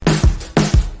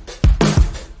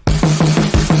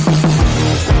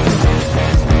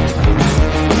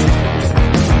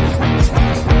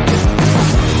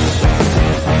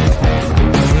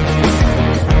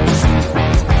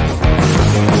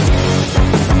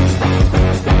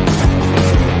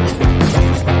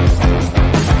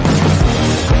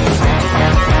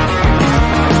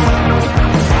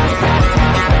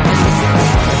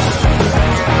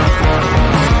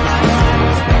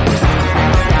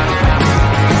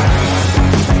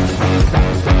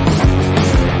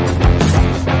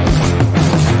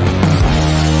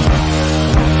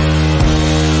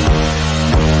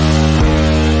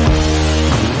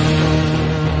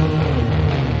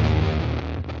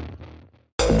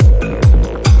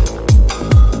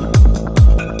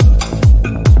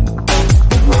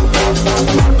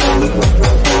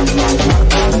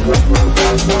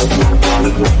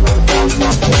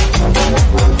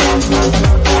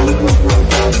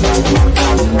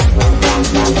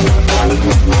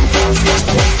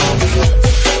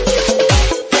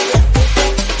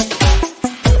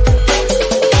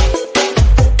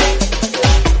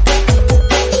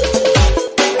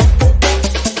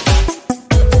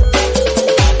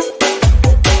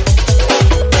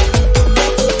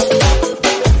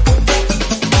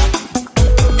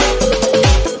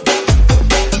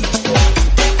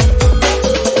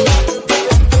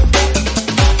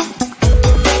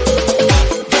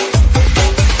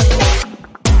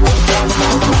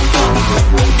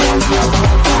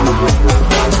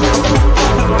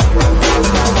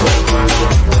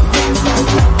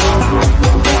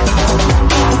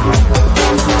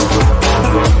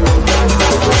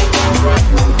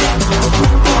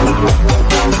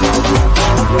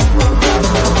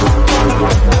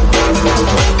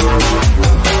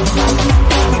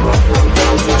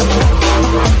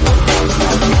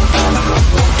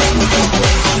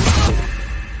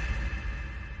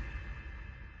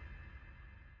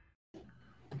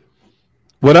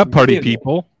What up, party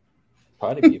people?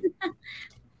 Party people.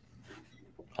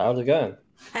 How's it going?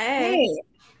 Hey.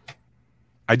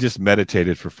 I just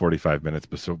meditated for 45 minutes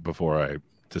before I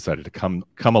decided to come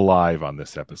alive on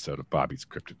this episode of Bobby's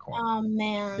Cryptid Corner. Oh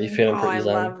man. Are you feeling pretty I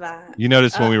zen? love that. You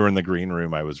noticed when we were in the green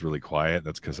room, I was really quiet.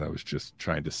 That's because I was just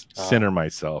trying to center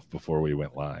myself before we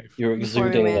went live. You were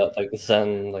exuding that like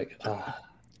zen, like.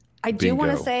 I do want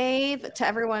to Bingo. say to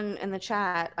everyone in the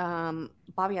chat,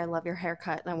 Bobby, I love your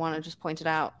haircut, and I want to just point it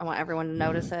out. I want everyone to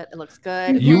notice it. It looks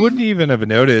good. You wouldn't even have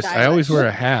noticed. I always Stylish. wear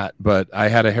a hat, but I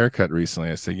had a haircut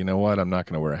recently. I said, you know what? I'm not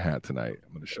going to wear a hat tonight.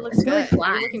 I'm going to It show looks up. good.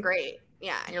 fly. You're looking great.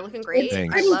 Yeah, you're looking great.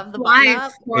 Thanks. I love the button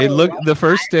up. It looked the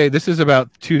first day. This is about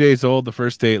 2 days old. The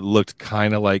first day, it looked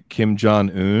kind of like Kim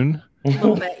Jong-un. A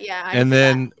little bit, yeah. I And see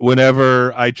then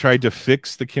whenever I tried to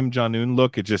fix the Kim Jong-un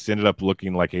look, it just ended up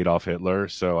looking like Adolf Hitler.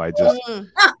 So I just,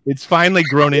 that. it's finally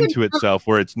grown into itself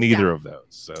where it's neither of those.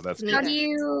 So that's Neither. How do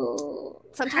you?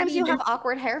 Sometimes you have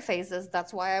awkward hair phases.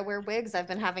 That's why I wear wigs. I've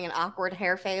been having an awkward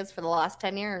hair phase for the last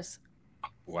 10 years.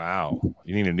 wow.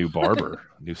 You need a new barber,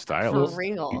 new For stylist.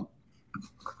 real.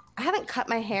 I haven't cut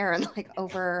my hair in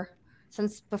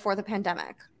since before the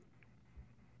pandemic.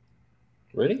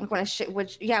 Really? Like when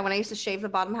I used to shave the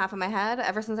bottom half of my head.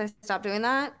 Ever since I stopped doing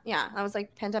that, that was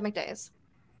like pandemic days.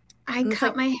 I And it's cut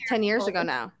like my hair 10 years full. ago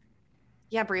now.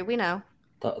 Yeah, Brie, we know.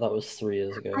 That was 3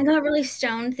 years ago. I got really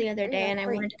stoned the other Yeah, day, and I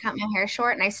great. wanted to cut my hair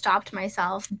short, and I stopped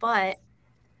myself. But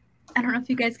I don't know if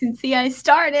you guys can see. I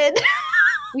started.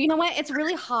 Well, you know what? It's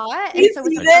really hot, You and so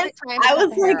see it's a this? perfect time to I cut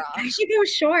was the like, hair I off. should go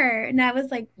short, and I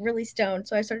was like really stoned.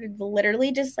 So I started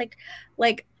literally just like.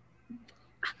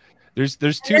 There's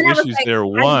two then I was issues like, there.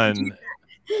 why did you One,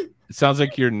 it sounds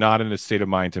like you're not in a state of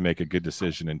mind to make a good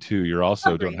decision. And two, you're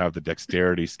also don't Agreed. have the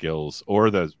dexterity skills or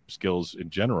the skills in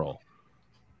general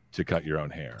to cut your own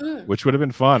hair, which would have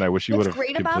been fun. I wish you would What's have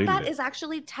great about completed that it. is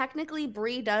actually technically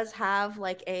Brie does have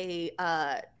like a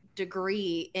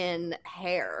degree in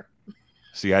hair.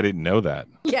 See, I didn't know that.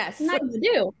 Yes. No, you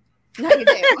do. No, you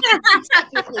do. She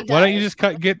technically Why don't you does.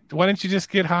 just why don't you just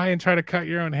get high and try to cut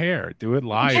your own hair? Do it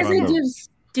live Because on I the do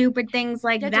stupid things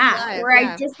like Yeah, do that, live, where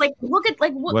yeah. I just like look at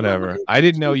like what. whatever. I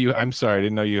didn't know you. I'm sorry, I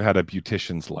didn't know you had a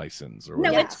beautician's license or No,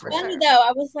 whatever. Yeah, it's for funny sure. though.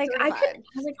 I was like, Certified.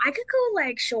 I could go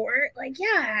like short, like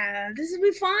yeah, this would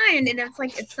be fine. And it's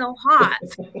like it's so hot.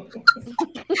 And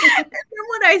then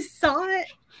when I saw it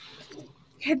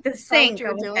hit the Saw what sink, you I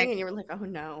were was doing, like, and you were like, "Oh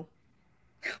no!"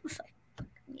 fuck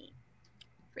me.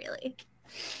 Really?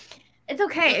 It's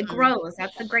okay. It grows.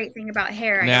 That's the great thing about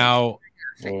hair. Now,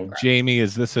 Mm. Jamie,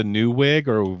 is this a new wig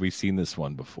or have we seen this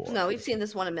one before? No, we've seen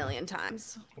this one a million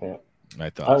times. I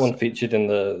That thought one so. featured in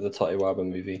the Totty Wabba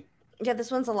movie. Yeah, this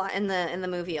one's a lot in the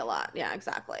movie. A lot. Yeah,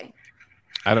 exactly.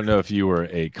 I don't know if you were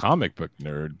a comic book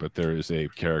nerd, but there is a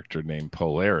character named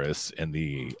Polaris in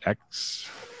the X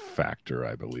Factor,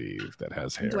 I believe, that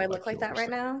has hair. Do I look like that yours. right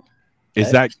now?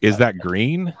 Is that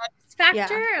green? X Factor,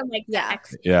 Yeah. or like Yeah. the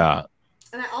X. Yeah,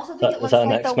 And I also That- think it is looks that an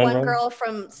like the X-Men one run? girl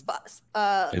from it's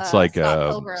Scott like a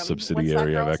Pilgrim. What's that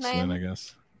subsidiary of girl's X-Men, name? I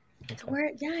guess.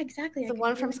 Where? Yeah, exactly. The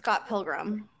one from Scott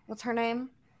Pilgrim. What's her name?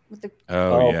 With the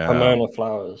Oh, yeah. Ramona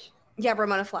Flowers.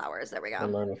 Ramona Flowers. There we go.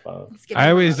 Ramona Flowers. Let's give her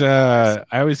I Ramona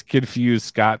always confuse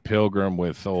Scott Pilgrim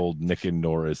with old Nick and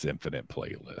Nora's Infinite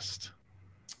Playlist.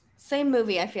 Same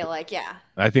movie. I feel like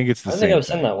I think it's the I don't same. think I've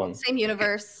seen thing. that one. same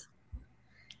universe.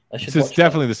 I should It's watch just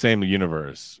definitely the same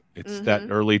universe. It's Mm-hmm. that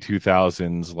early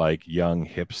 2000s like young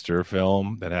hipster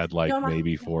film that had like You know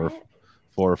maybe what?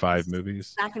 four or five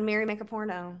movies. Zack and Mary Make a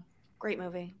Porno. Great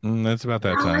movie. That's about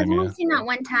that Oh, I've time, only yeah. seen that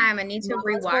one time. I need to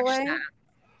Mama's rewatch Boy. that.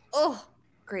 Oh,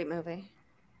 great movie.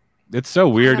 It's so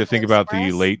weird to think Pineapple about the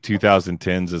Express. late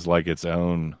 2010s as like its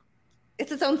own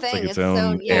It's its own thing. like its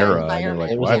own yeah, era. And you're environment.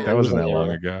 like, It was what? an- That it was wasn't an that long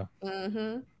era. ago.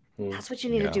 Mm-hmm. Mm. That's what you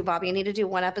need Yeah. to do, Bobby. You need to do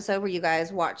one episode where you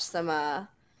guys watch some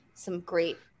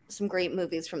great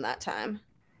movies from that time.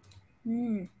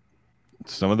 Mm.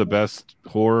 Some of the best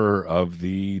horror of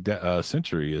the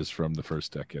century is from the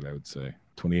first decade, I would say.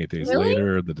 28 Days Really?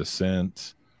 Later, The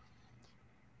Descent.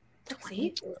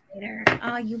 See? Later.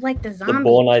 Oh, you like the The zombie?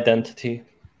 Born Identity.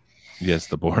 Yes,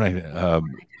 The Born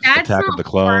That's Attack of not the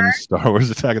Clones, Star Wars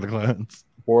Attack of the Clones.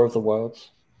 War of the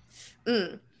Worlds.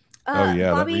 Mm. Oh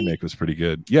yeah, Bobby, that remake was pretty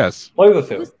good. Yes.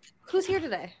 Cloverfield. Who's here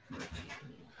today?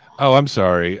 Oh, I'm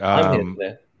sorry. I'm here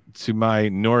today. To my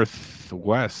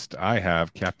northwest, I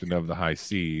have Captain of the High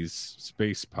Seas,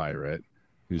 Space Pirate,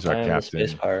 who's our I am the captain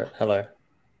Space Pirate. Hello.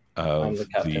 I'm of the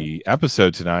captain. the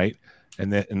episode tonight.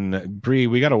 And then, Bree,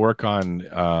 we got to work on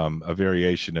a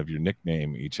variation of your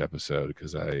nickname each episode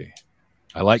because I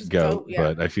like Just Goat, Goat, yeah.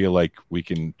 but I feel like we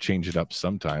can change it up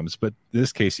sometimes. But in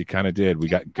this case, you kind of did. We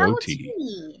got Goatee.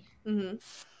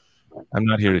 Mm-hmm. I'm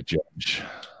not here to judge.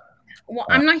 Well,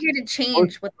 I'm not here to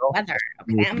change with the weather.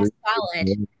 Okay, I'm a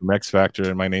solid. From X Factor,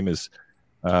 and my name is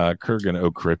Kurgan O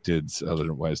Cryptids,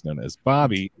 otherwise known as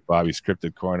Bobby's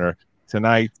Cryptid Corner.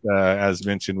 Tonight, as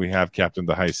mentioned, we have Captain of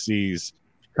the High Seas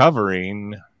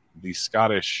covering the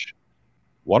Scottish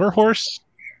water horse.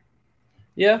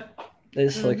 Yeah,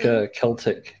 it's like a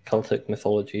Celtic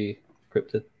mythology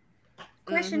cryptid.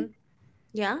 Question.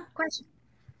 Yeah. Question.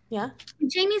 Yeah.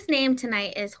 Jamie's name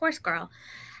tonight is Horse Girl.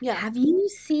 Yeah. Have you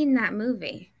seen that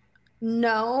movie?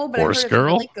 No, but Horse I heard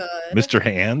Girl? it's really good. Mr.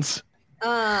 Hands.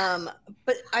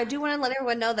 But I do want to let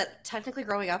everyone know that technically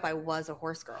growing up, I was a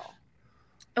horse girl.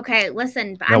 Okay,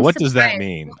 listen. Now, what does that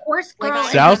mean? Horse Girl.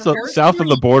 Like, south of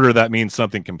the border, that means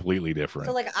something completely different.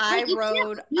 So, like, I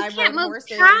rode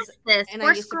horses, this. and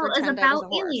Horse I used to Girl is pretend I was a about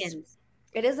horse. aliens.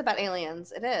 It is about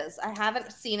aliens. It is. I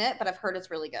haven't seen it, but I've heard it's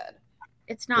really good.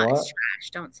 It's not. What? It's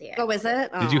trash. Don't see it. Oh, is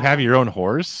it? Did you have your own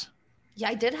horse? Yeah,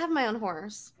 I did have my own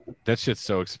horse. That shit's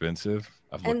so expensive.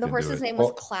 And the horse's name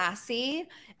was Classy.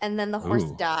 And then the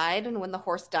horse died. And when the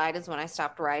horse died is when I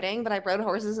stopped riding. But I rode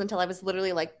horses until I was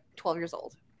literally like 12 years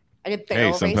old. I did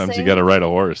barrel sometimes racing. you got to ride a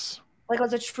horse. Like I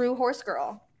was a true horse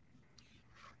girl.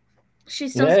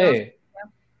 She's so smart.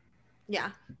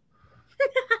 Yeah.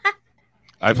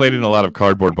 I played in a lot of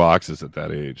cardboard boxes at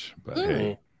that age. But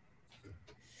hey.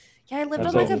 Yeah, I lived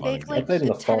on like a big, like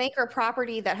 10-acre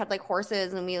property that had like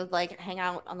horses, and we would like hang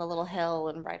out on the little hill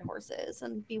and ride horses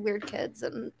and be weird kids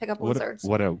and pick up lizards.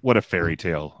 What a fairy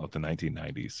tale of the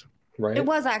 1990s. Right. It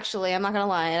was actually. I'm not gonna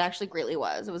lie. It actually greatly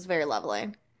was. It was very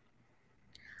lovely.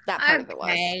 That part of it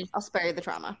was. I'll spare you the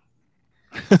trauma.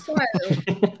 So,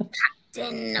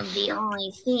 Captain of the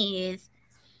High Seas.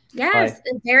 Yes,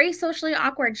 very socially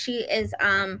awkward. She is.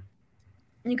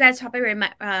 You guys probably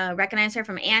recognize her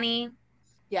from Annie.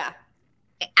 Yeah.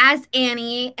 As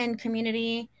Annie in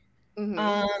Community.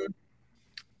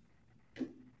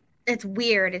 It's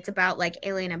weird. It's about like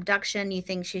alien abduction. You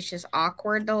think she's just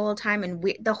awkward the whole time, and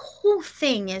the whole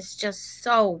thing is just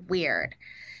so weird.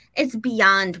 It's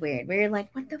beyond weird. Where you're like,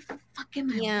 what the fuck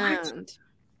am I watching?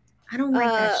 I don't like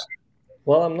that shit.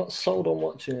 Well, I'm not sold on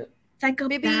watching it.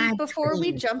 Maybe before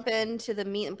we jump into the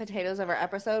meat and potatoes of our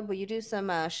episode, will you do some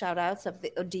shout outs of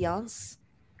the audience?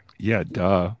 Yeah,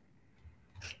 duh.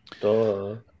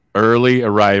 Early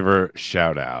arriver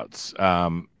shout outs.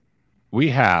 We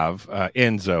have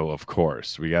Enzo, of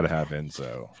course. We got to have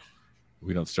Enzo.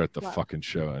 We don't start the fucking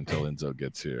show until Enzo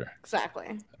gets here.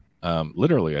 Exactly.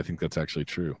 Literally, I think that's actually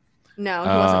true. No, he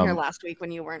wasn't here last week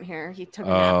when you weren't here. He took a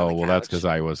nap on the couch. That's because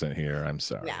I wasn't here. I'm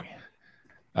sorry. Yeah.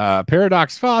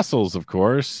 Paradox Fossils, of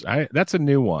course. That's a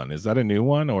new one. Is that a new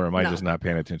one, or am I just not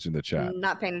paying attention to the chat?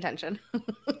 Not paying attention.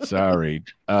 Sorry.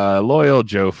 Loyal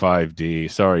Joe 5D.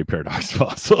 Sorry, Paradox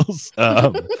Fossils.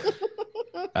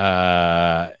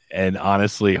 And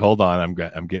honestly, hold on.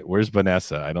 Where's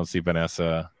Vanessa? I don't see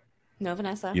Vanessa. No,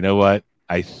 Vanessa. You know what?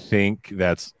 I think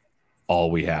that's all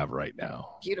we have right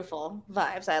now. Beautiful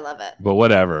vibes. I love it. But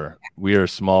whatever. We are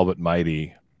small but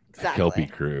mighty. Exactly. Kelpie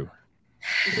crew.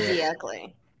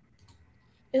 Exactly.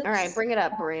 Oops. All right, bring it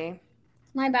up, Bree.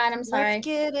 My bad. I'm sorry. Let's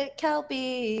get it,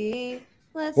 Kelpie.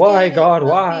 Why, God,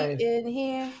 why? In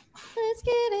here. Let's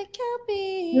get it,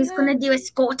 Kelpie. He's gonna do a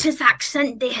Scottish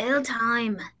accent the whole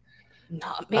time.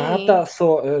 Not me. I had that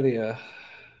thought earlier,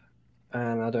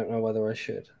 and I don't know whether I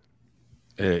should.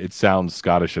 It sounds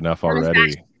Scottish enough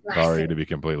already. Sorry, to be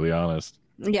completely honest.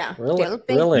 Yeah.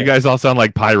 Really? You guys all sound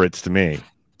like pirates to me.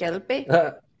 Kelpie.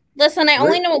 Listen, I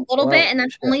only know a little bit, and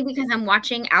that's only because I'm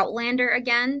watching Outlander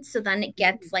again. So then it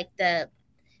gets like the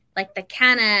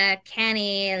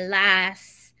canny,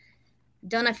 lass,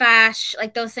 Donafash,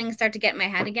 like those things start to get in my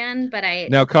head again. But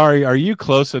now, Kari, are you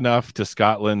close enough to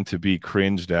Scotland to be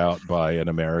cringed out by an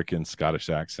American Scottish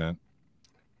accent?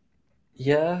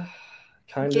 Yeah,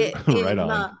 kind of. Right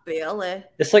on.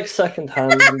 It's like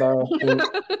secondhand embarrassing.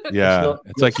 Yeah,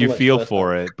 it's like you feel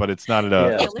for it, but it's not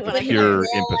a pure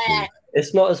empathy.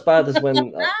 It's not as bad as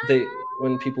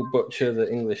when people butcher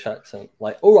the English accent.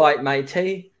 Like, all right,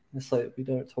 matey. It's like, we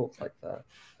don't talk like that.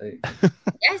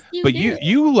 Yes, but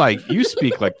you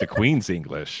speak like the Queen's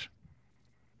English.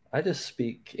 I just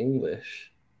speak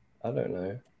English. I don't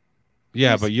know.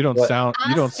 Yeah, but you sound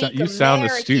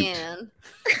astute.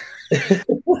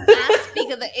 I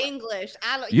speak of the English.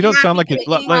 You don't sound like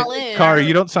Kari,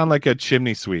 you don't sound like a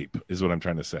chimney sweep, is what I'm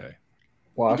trying to say.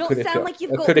 Well, you don't sound like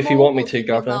you've got if you want me to,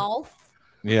 Governor.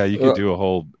 Yeah, you could do a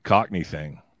whole Cockney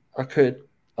thing. I could.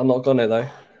 I'm not gonna though.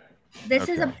 This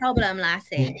is a problem,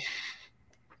 lassie.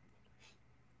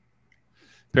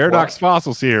 Paradox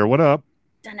Fossils here. What up?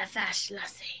 Donafash,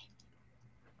 lassie.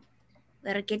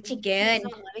 That'll get you good.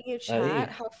 I'm letting you chat.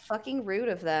 How fucking rude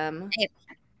of them.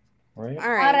 Right.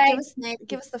 All right,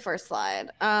 give us the first slide.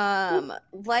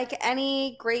 Like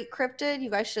any great cryptid, you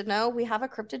guys should know we have a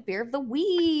cryptid beer of the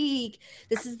week.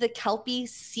 This is the Kelpie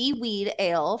Seaweed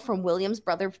Ale from Williams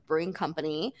Brothers Brewing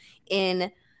Company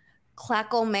in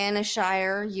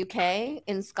Clackmanshire, UK,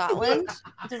 in Scotland.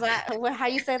 Does that how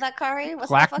you say that, Kari?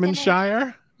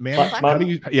 Clackmanshire? Man, how do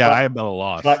you? Yeah, I am at a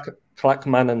loss.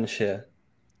 Clackmanshire.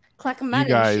 Clackmanshire. You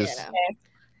guys,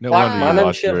 no wonder you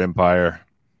lost your empire.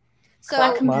 So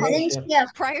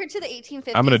prior to the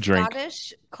 1850s, I'm gonna drink.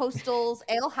 Scottish coastal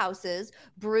ale houses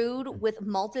brewed with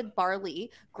malted barley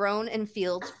grown in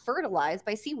fields fertilized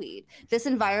by seaweed. This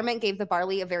environment gave the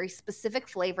barley a very specific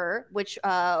flavor, which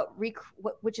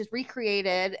is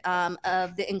recreated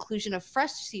of the inclusion of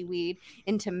fresh seaweed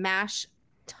into mash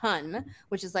tun,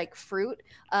 which is like fruit.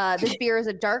 This beer is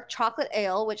a dark chocolate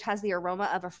ale which has the aroma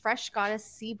of a fresh Scottish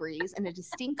sea breeze and a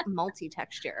distinct malty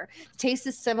texture. The taste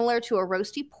is similar to a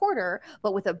roasty porter,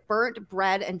 but with a burnt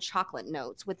bread and chocolate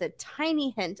notes with a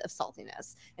tiny hint of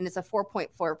saltiness. And it's a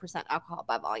 4.4% alcohol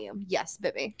by volume. Yes,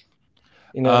 Bibby.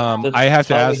 You know, I have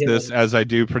to ask this, as I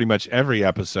do pretty much every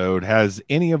episode. Has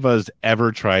any of us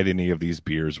ever tried any of these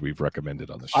beers we've recommended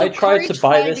on the show? I tried to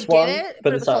buy this one,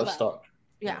 but it's out of stock.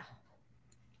 Yeah.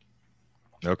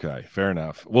 Okay, fair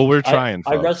enough. Well, we're trying.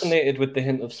 I resonated with the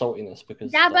hint of saltiness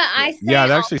because but I say that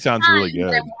actually sounds really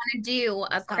good. I want to do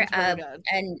a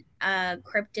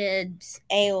cryptid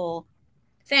ale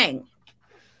thing.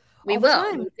 We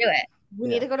will do it. We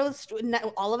need to go to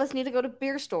all of us need to go to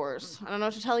beer stores. I don't know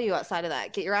what to tell you outside of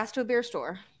that. Get your ass to a beer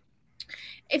store.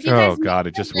 If you guys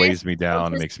it just weighs me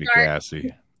down and makes me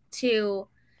gassy.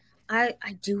 I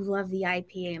do love the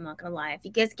IPA. I'm not gonna lie. If you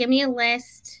guys give me a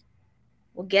list.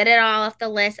 We'll get it all off the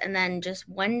list, and then just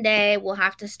one day we'll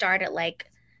have to start at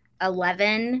like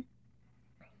 11.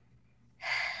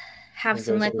 Have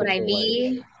some liquid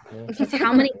IV. Because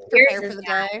how many beers is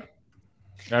that?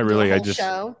 I just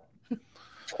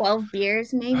 12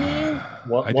 beers maybe.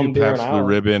 I do Pabst Blue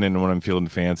Ribbon, and when I'm feeling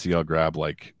fancy, I'll grab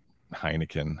like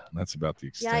Heineken. That's about the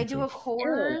extent. Yeah, I do a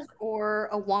Coors or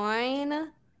a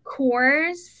wine.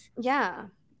 Coors. Yeah.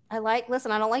 I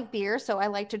don't like beer, so I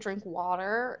like to drink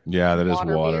water. Yeah, that is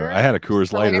water. Beer. I had a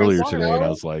Coors Light earlier today, and I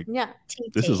was like,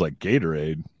 this is like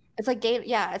Gatorade. It's like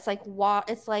It's like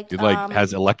It's like it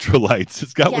has electrolytes.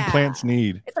 It's got what plants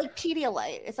need. It's like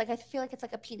Pedialyte. It's like I feel like it's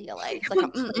like a Pedialyte. It's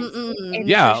like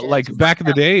yeah, like back in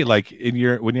the day, like when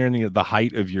you're in the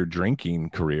height of your drinking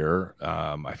career.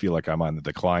 I feel like I'm on the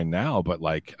decline now, but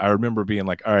like I remember being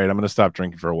like, all right, I'm gonna stop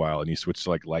drinking for a while, and you switch to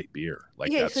like light beer.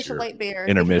 Like you switch to light beer.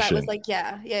 Intermission. That was like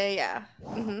yeah.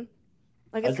 Mm-hmm.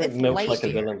 Like it's milk like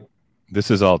a villain.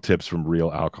 This is all tips from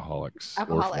real alcoholics. Or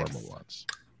former ones.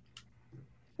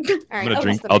 All right,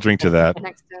 I'll drink to that.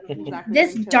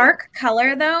 This dark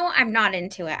color, though, I'm not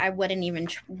into it. I wouldn't even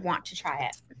want to try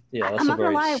it. Yeah, I'm not gonna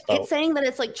lie. It's saying that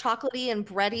it's like chocolatey and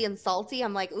bready and salty.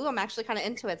 I'm like, ooh, I'm actually kind of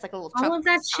into it. It's like a little. All of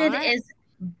that shit is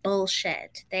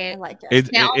bullshit. I like it.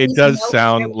 It does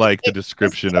sound like the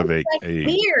description of a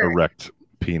erect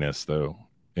penis, though.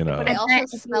 But it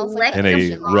also smells like in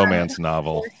a romance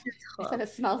novel. It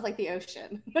smells like the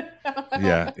ocean.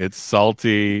 Yeah, it's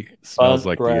salty. Smells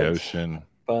like the ocean.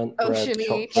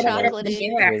 Oceany, chocolatey.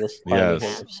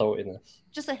 Yes. Saltiness.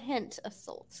 Just a hint of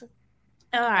salt.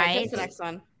 All right. What's the next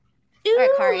one? Ooh, all right,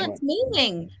 Kari. What's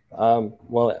meaning?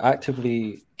 Well, it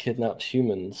actively kidnaps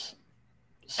humans.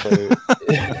 So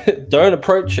don't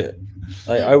approach it.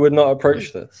 I would not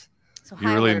approach this.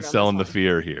 You're really selling the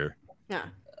fear here. Yeah.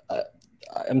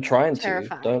 I'm trying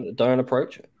to. Don't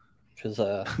approach it. Because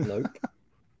nope.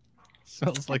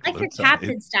 Sounds like your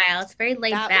captain style. It's very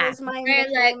laid back. Was my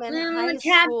very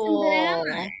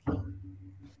captain.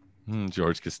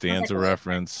 George Costanza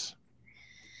reference.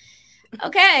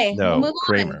 Okay. No, we'll move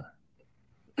Kramer.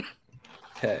 On.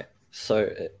 Okay, so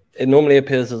it normally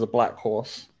appears as a black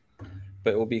horse,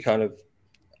 but it will be kind of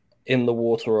in the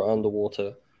water or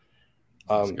underwater.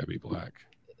 It's gotta be black.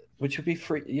 Which would be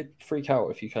you'd freak out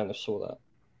if you kind of saw that,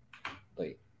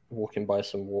 like walking by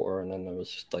some water and then there was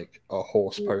just like a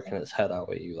horse poking its head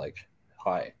out at you, like,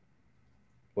 "Hi,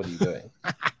 what are you doing?"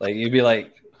 Like you'd be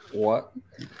like, "What?"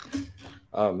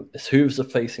 Its hooves are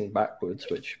facing backwards,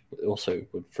 which also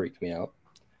would freak me out.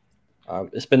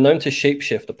 It's been known to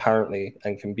shapeshift apparently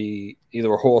and can be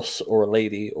either a horse or a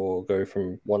lady or go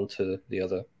from one to the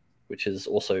other, which is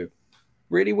also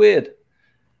really weird.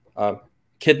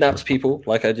 Kidnaps people,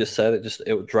 like I just said.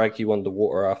 It would drag you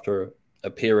underwater after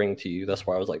appearing to you. That's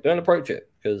why I was like, don't approach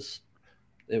it, because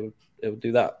it would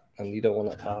do that, and you don't want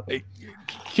that to happen.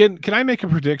 Can I make a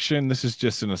prediction? This is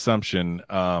just an assumption.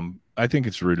 I think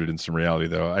it's rooted in some reality,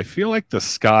 though. I feel like the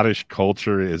Scottish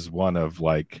culture is one of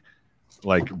like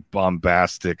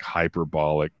bombastic,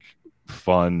 hyperbolic,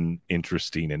 fun,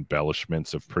 interesting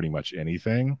embellishments of pretty much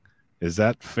anything. Is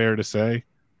that fair to say?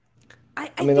 I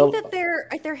mean, think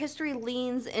that their history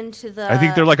leans into the. I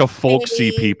think they're like a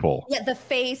folksy Fae- people. Yeah, the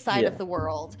Fae side Yeah. of the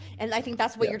world, and I think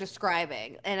that's what Yeah. you're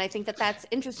describing. And I think that that's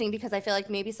interesting because I feel like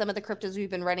maybe some of the cryptids we've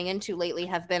been running into lately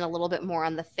have been a little bit more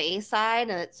on the Fae side,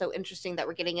 and it's so interesting that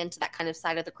we're getting into that kind of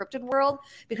side of the cryptid world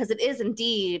because it is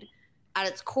indeed, at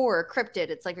its core, a cryptid.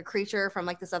 It's like a creature from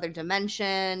like this other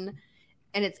dimension,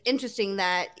 and it's interesting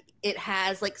that it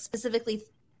has like specifically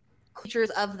creatures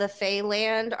of the Fae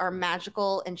land are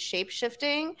magical and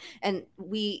shape-shifting, and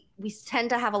we tend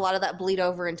to have a lot of that bleed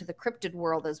over into the cryptid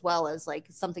world as well as like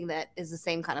something that is the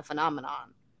same kind of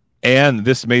phenomenon. And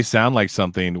this may sound like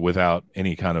something without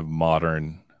any kind of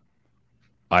modern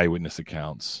eyewitness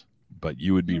accounts, but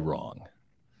you would be wrong.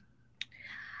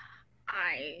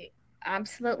 I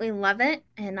absolutely love it,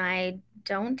 and I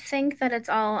don't think that it's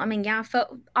all. I mean, yeah,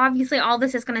 obviously all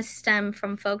this is going to stem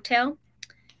from folktale,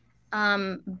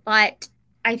 but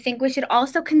I think we should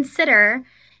also consider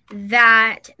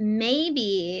that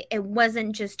maybe it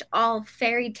wasn't just all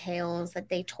fairy tales that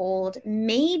they told.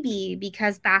 Maybe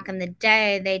because back in the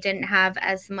day they didn't have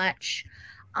as much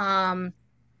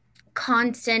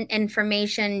constant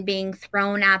information being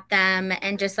thrown at them,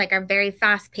 and just like our very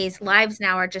fast-paced lives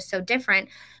now are just so different,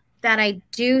 that I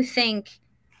do think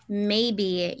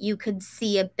maybe you could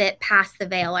see a bit past the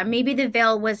veil, or maybe the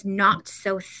veil was not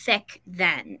so thick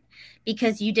then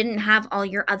because you didn't have all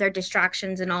your other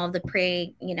distractions and all of the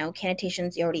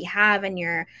connotations you already have, and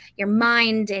your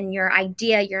mind and your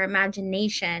idea, your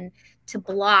imagination to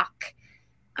block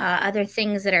other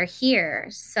things that are here.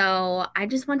 So I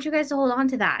just want you guys to hold on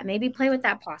to that, maybe play with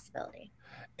that possibility.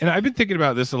 And I've been thinking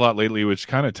about this a lot lately, which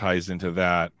kind of ties into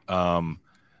that.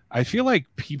 I feel like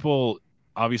people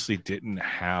obviously didn't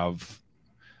have,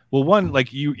 well, one,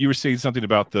 like you were saying something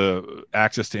about the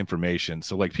access to information.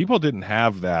 So like people didn't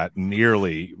have that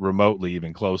nearly remotely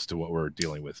even close to what we're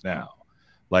dealing with now.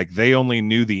 Like they only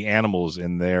knew the animals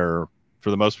in their, for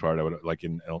the most part, I would like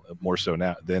in more so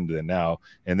now than now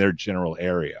in their general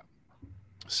area.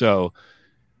 So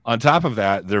on top of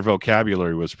that, their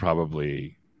vocabulary was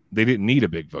probably, they didn't need a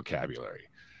big vocabulary.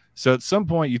 So at some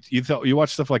point you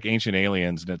watch stuff like Ancient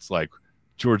Aliens, and it's like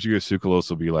George Tsoukalos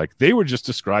will be like, they were just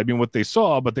describing what they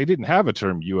saw, but they didn't have a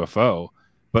term UFO.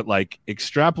 But like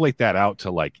extrapolate that out to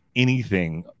like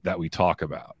anything that we talk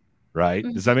about, right?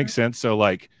 Mm-hmm. Does that make sense? So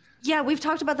like, yeah, we've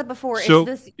talked about that before.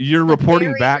 So you're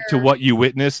reporting back to what you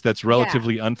witnessed that's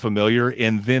relatively unfamiliar,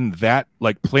 and then that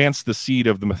like plants the seed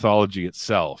of the mythology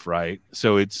itself, right?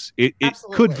 So it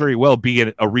could very well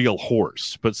be a real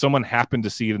horse, but someone happened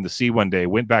to see it in the sea one day,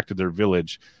 went back to their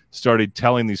village, started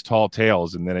telling these tall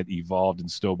tales, and then it evolved and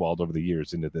snowballed over the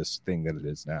years into this thing that it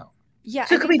is now. Yeah,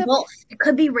 so it could be both. It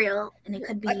could be real, and it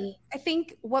could be. I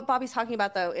think what Bobby's talking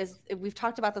about, though, is we've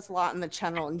talked about this a lot in the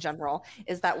channel in general,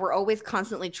 is that we're always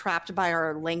constantly trapped by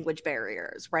our language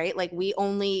barriers, right? Like we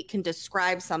only can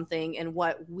describe something in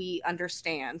what we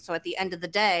understand. So at the end of the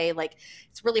day, like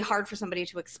it's really hard for somebody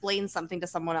to explain something to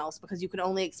someone else because you can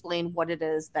only explain what it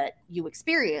is that you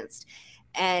experienced.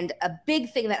 And a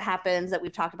big thing that happens that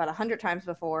we've talked about 100 times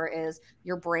before is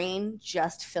your brain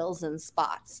just fills in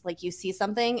spots. Like you see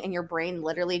something and your brain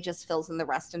literally just fills in the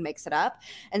rest and makes it up.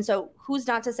 And so who's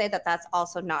not to say that that's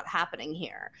also not happening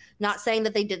here? Not saying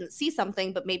that they didn't see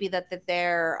something, but maybe that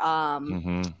they're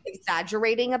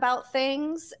exaggerating about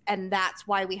things. And that's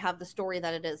why we have the story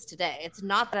that it is today. It's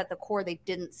not that at the core they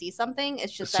didn't see something.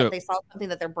 It's just that they saw something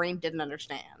that their brain didn't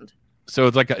understand. So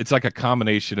it's like a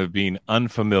combination of being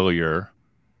unfamiliar,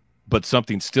 but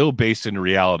something still based in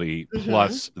reality,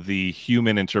 plus the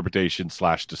human interpretation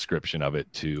 / description of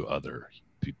it to other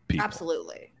people.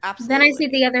 Absolutely. Then I see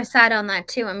the other side on that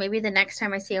too. And maybe the next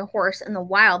time I see a horse in the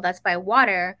wild that's by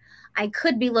water, I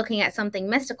could be looking at something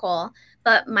mystical,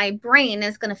 but my brain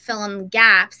is going to fill in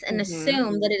gaps and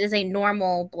assume that it is a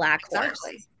normal black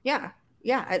horse. Yeah.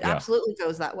 It absolutely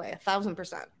goes that way.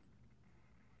 1,000%.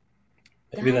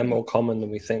 Maybe they're more common than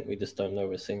we think. We just don't know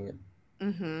we're seeing it.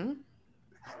 Mm-hmm.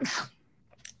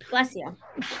 Bless you.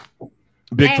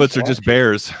 Bigfoots are just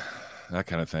bears, that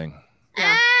kind of thing.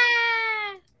 Yeah.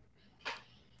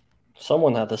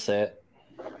 Someone had to say it.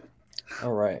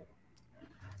 All right.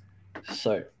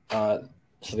 So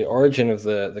the origin of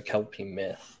the Kelpie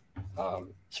myth.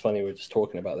 It's funny we're just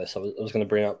talking about this. I was going to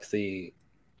bring up the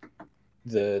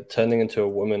turning into a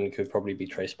woman could probably be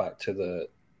traced back to the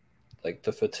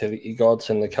fertility gods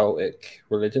in the Celtic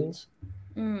religions,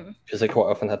 because they quite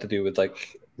often had to do with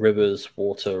like rivers,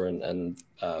 water, and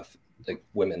like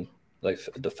women like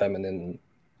the feminine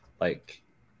like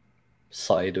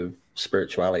side of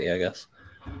spirituality, I guess.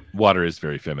 Water is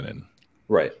very feminine.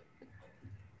 Right.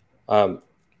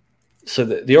 So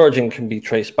the origin can be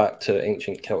traced back to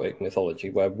ancient Celtic mythology,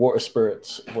 where water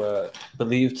spirits were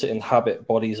believed to inhabit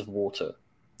bodies of water.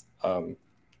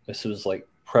 This was like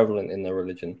prevalent in their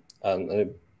religion,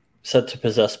 and said to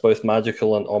possess both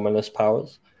magical and ominous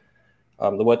powers.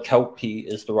 The word Kelpie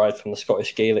is derived from the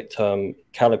Scottish Gaelic term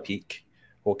Callipike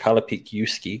or Callipike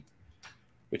Uski,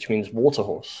 which means water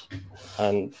horse.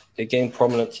 And it gained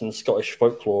prominence in Scottish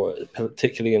folklore,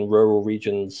 particularly in rural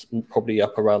regions, probably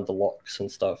up around the lochs and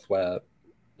stuff, where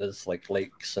there's like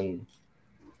lakes and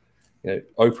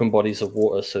open bodies of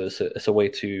water. So it's a way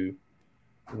to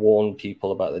warn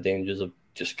people about the dangers of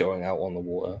just going out on the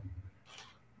water.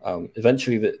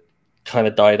 Eventually, that kind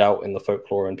of died out in the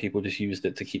folklore, and people just used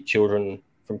it to keep children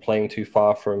from playing too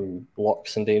far from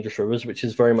lochs and dangerous rivers, which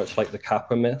is very much like the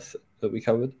Kappa myth that we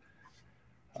covered.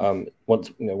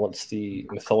 Once the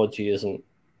mythology isn't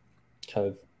kind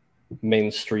of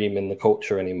mainstream in the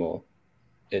culture anymore,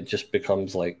 it just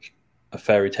becomes like a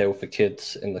fairy tale for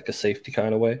kids in like a safety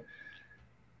kind of way.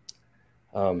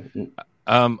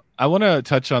 I want to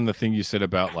touch on the thing you said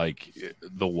about like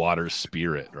the water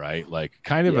spirit, right? Like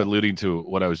kind of alluding to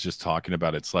what I was just talking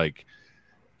about. It's like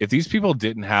if these people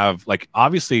didn't have, like,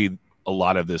 obviously a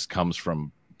lot of this comes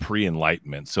from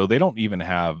pre-enlightenment, so they don't even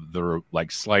have the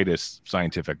like slightest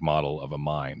scientific model of a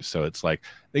mind. So it's like,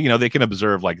 they can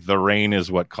observe like the rain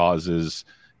is what causes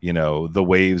the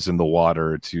waves in the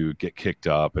water to get kicked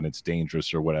up and it's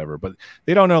dangerous or whatever, but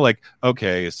they don't know like,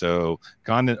 okay, so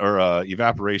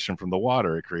evaporation from the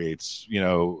water, it creates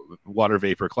water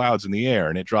vapor clouds in the air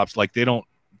and it drops. Like they don't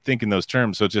think in those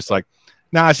terms. So it's just like,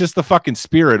 nah, it's just the fucking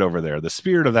spirit over there. The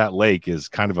spirit of that lake is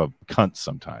kind of a cunt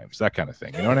sometimes, that kind of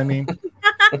thing. You know what I mean?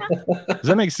 Does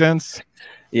that make sense?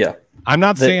 Yeah. I'm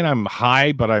not saying I'm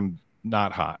high, but I'm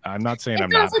not high. I'm not saying I'm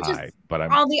not high, but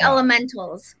I'm all the not.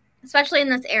 Elementals, especially in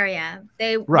this area.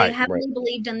 They heavily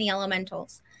believed in the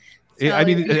elementals. So I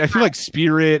feel like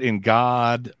spirit and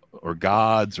God or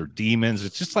gods or demons,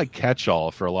 it's just like catch-all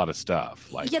for a lot of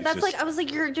stuff. Like, yeah, that's like, I was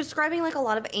like, you're describing like a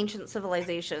lot of ancient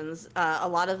civilizations. A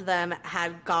lot of them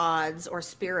had gods or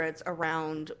spirits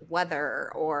around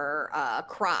weather or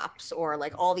crops or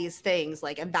like all these things,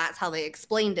 like, and that's how they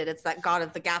explained it. It's that God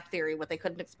of the gap theory. What they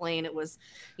couldn't explain, it was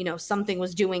something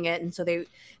was doing it, and so they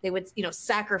would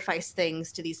sacrifice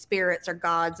things to these spirits or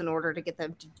gods in order to get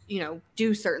them to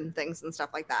do certain things and stuff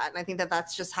like that. And I think that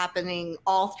that's just happening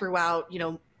all throughout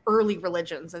early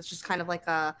religions. It's just kind of like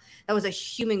that was a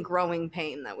human growing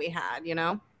pain that we had,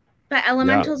 But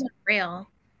elementals are real.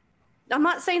 I'm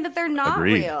not saying that they're not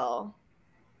Agreed. real.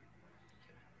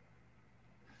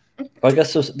 I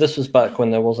guess this was back when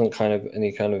there wasn't kind of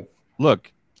any kind of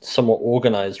somewhat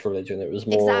organized religion. It was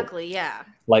more exactly, yeah,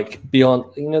 like beyond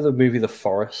the movie The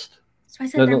Forest. So I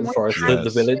said not The Forest,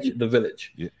 yes. the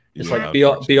village. Yeah, it's like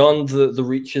beyond the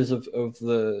reaches of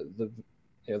the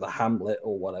hamlet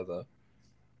or whatever.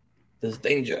 There's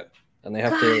danger, and they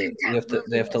have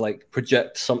to like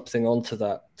project something onto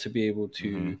that to be able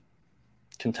to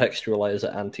contextualize it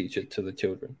and teach it to the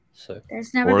children. So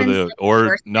there's never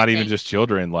or not even just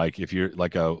children. Like if you're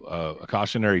like a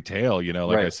cautionary tale,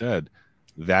 I said,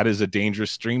 that is a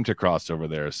dangerous stream to cross over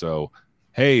there. So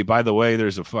hey, by the way,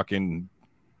 there's a fucking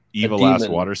evil ass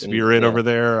water spirit over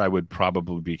there. I would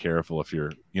probably be careful if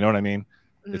you're, you know what I mean?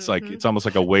 It's like it's almost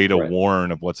like a way to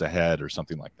warn of what's ahead or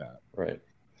something like that. Right.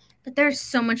 But there's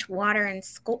so much water in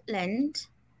Scotland.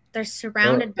 They're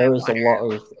surrounded by water.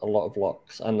 There is a lot of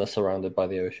lochs, and they're surrounded by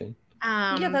the ocean.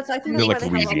 I think that's why like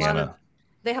Louisiana.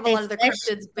 They have a lot of the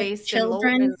cryptids based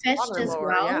children in fished as lore,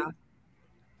 well. yeah.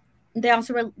 They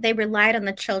also they relied on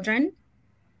the children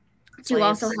to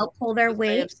also help pull their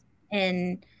weight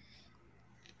in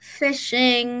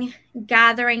fishing,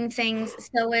 gathering things.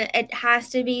 So it has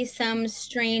to be some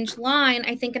strange line.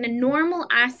 I think in a normal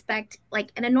aspect,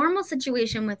 like in a normal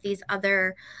situation with these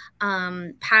other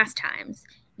pastimes,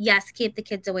 yes, keep the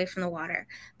kids away from the water.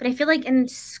 But I feel like in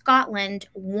Scotland,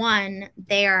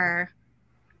 they are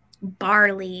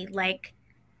barley, like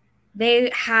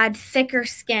they had thicker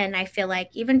skin. I feel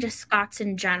like even just Scots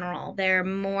in general, they're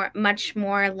much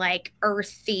more like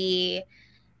earthy,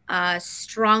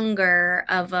 stronger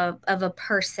of a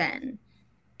person,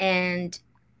 and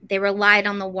they relied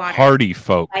on the water. Hardy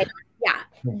folk.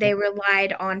 They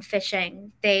relied on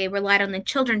fishing. They relied on the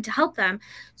children to help them.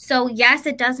 So yes,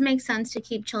 it does make sense to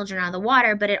keep children out of the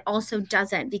water, but it also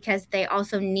doesn't, because they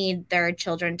also need their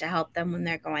children to help them when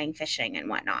they're going fishing and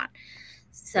whatnot.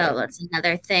 So that's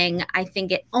another thing. I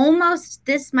think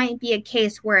this might be a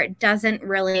case where it doesn't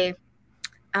really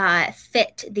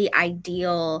fit the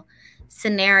ideal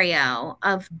scenario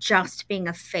of just being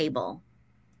a fable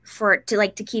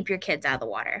to keep your kids out of the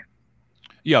water.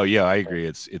 Yeah, I agree.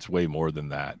 It's way more than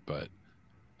that, but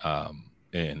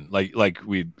and like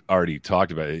we already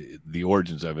talked about it, the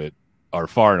origins of it are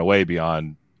far and away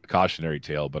beyond a cautionary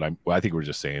tale. But I think we're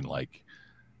just saying like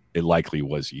it likely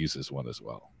was used as one as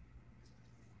well.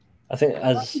 I think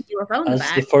as the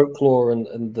the folklore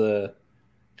and the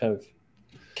kind of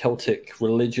Celtic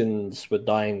religions were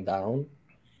dying down,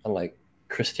 and like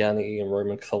Christianity and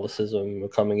Roman Catholicism were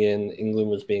coming in, England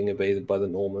was being invaded by the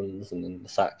Normans and then the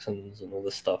Saxons and all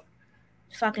this stuff.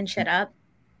 Fucking shit up.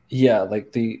 Yeah,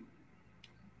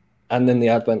 and then the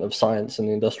advent of science and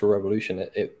the Industrial Revolution,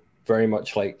 it very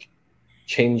much like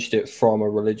changed it from a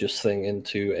religious thing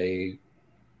into a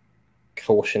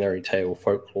cautionary tale,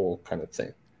 folklore kind of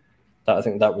thing. I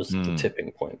think that was the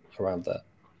tipping point around that.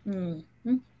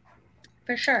 Mm-hmm.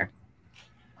 For sure.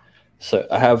 So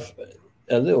I have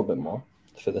a little bit more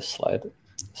for this slide.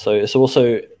 So it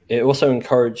also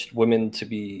encouraged women to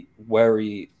be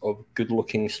wary of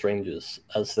good-looking strangers,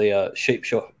 as they are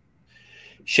shapeshifters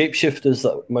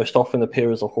that most often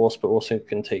appear as a horse, but also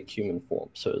can take human form.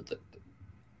 So that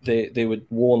they would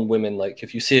warn women, like,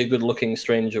 if you see a good-looking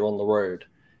stranger on the road,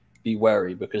 be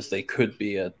wary, because they could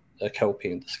be a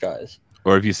Kelpie in disguise.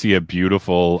 Or if you see a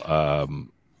beautiful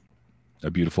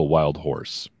wild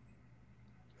horse,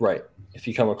 right? If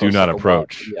you come across, do not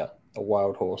approach. A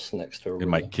wild horse next to a river. It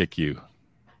might kick you.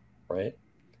 Right.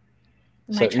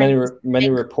 So many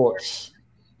reports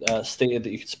stated that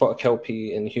you could spot a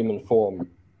Kelpie in human form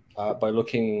by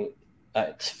looking at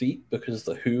its feet, because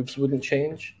the hooves wouldn't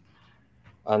change,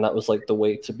 and that was like the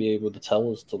way to be able to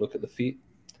tell, is to look at the feet.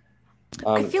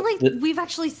 I feel like we've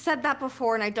actually said that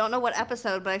before, and I don't know what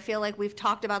episode, but I feel like we've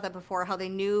talked about that before, how they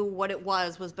knew what it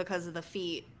was because of the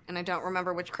feet, and I don't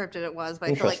remember which cryptid it was, but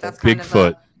I feel like that's kind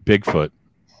Bigfoot.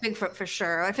 Bigfoot for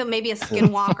sure. I feel maybe a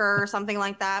skinwalker or something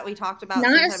like that. We talked about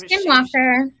not a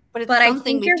skinwalker, but I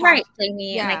think you're right,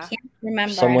 Jamie, and I can't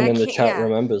remember. Someone in the chat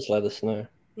remembers. Let us know.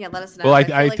 Yeah, let us know. Well,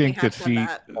 I think that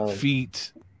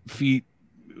feet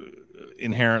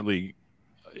inherently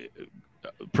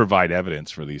provide evidence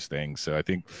for these things. So I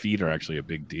think feet are actually a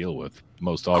big deal with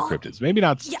most all cryptids. Maybe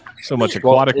not so much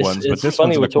aquatic ones, but this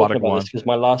one's an aquatic one. Because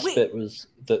my last bit was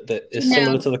that it's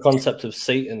similar to the concept of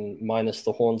Satan minus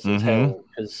the horns and tail,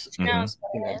 because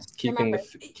keeping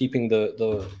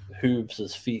the hooves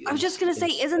as feet. I was just gonna say,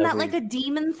 isn't that like a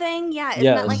demon thing? Yeah, isn't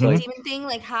that like a demon thing?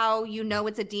 Like how you know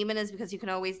it's a demon is because you can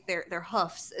always their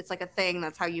hoofs. It's like a thing.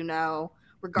 That's how you know,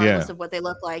 regardless of what they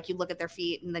look like. You look at their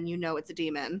feet and then you know it's a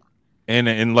demon.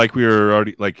 And like we were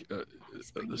already like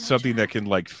something that can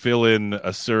like fill in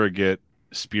a surrogate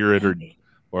spirit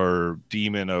or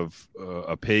demon of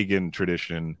a pagan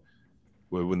tradition.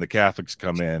 When the Catholics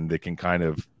come in, they can kind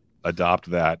of adopt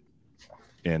that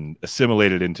and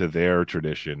assimilate it into their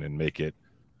tradition and make it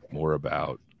more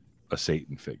about a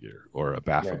Satan figure or a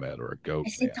Baphomet or a goat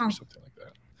man or something like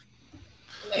that.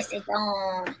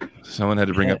 Someone had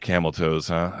to bring up camel toes,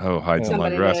 huh? Oh, hide some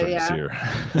long grass this year.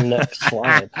 Next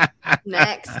slide.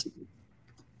 Next.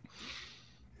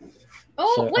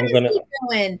 Oh, what is he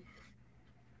doing?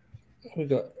 We've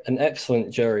got an excellent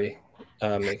Jerry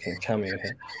making a cameo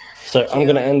here. So I'm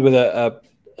going to end with a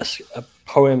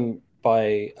poem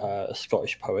by a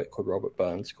Scottish poet called Robert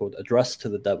Burns called Address to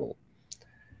the Devil.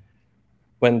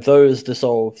 When those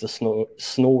dissolve the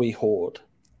snowy horde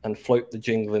and float the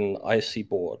jingling icy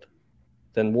board,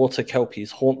 then water kelpies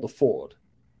haunt the ford.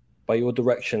 By your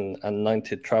direction and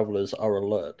nighted travellers are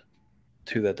alert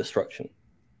to their destruction.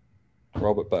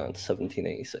 Robert Burns,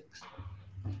 1786.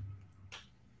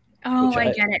 Oh,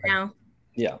 I get it now.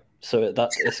 Yeah, so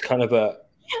it's kind of a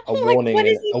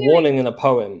warning, warning in a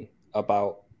poem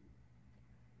about,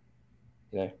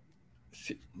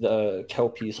 the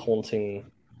kelpies haunting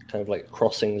kind of like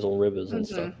crossings on rivers and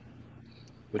stuff.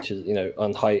 Which is,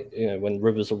 on height, when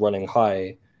rivers are running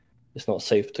high, it's not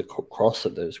safe to cross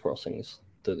at those crossings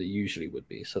that they usually would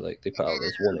be. So they put out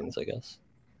those warnings, I guess.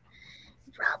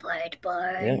 Robert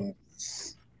Burns.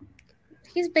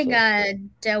 Yeah. He's a big,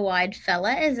 doe-eyed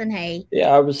fella, isn't he?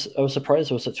 Yeah, I was surprised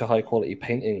there was such a high quality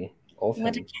painting of him.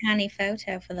 What a canny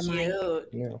photo for the mic.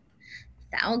 Yeah.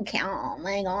 So cute. Oh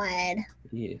my god.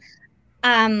 Yes.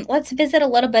 Let's visit a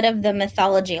little bit of the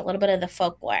mythology, a little bit of the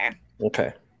folklore.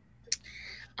 Okay.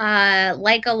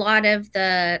 Like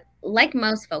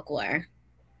most folklore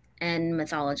and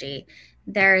mythology,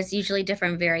 there's usually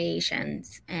different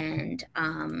variations and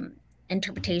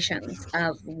interpretations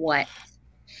of what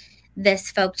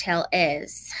this folktale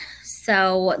is.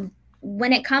 So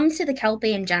when it comes to the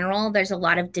Kelpie in general, there's a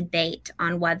lot of debate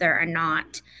on whether or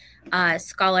not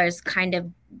scholars kind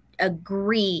of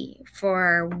agree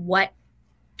for what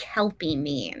Kelpie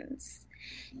means.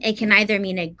 It can either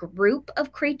mean a group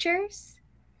of creatures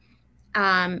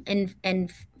in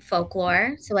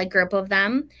folklore, so like group of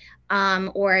them,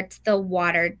 or it's the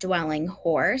water dwelling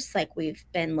horse, like we've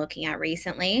been looking at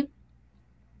recently.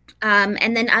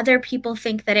 And then other people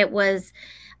think that it was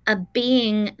a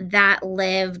being that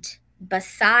lived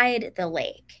beside the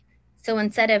lake. So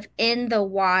instead of in the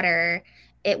water,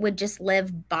 it would just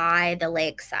live by the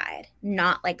lakeside,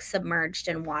 not like submerged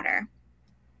in water.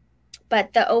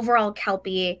 But the overall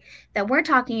Kelpie that we're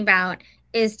talking about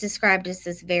is described as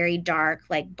this very dark,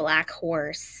 like black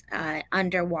horse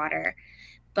underwater,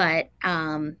 but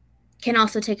can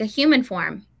also take a human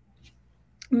form,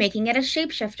 making it a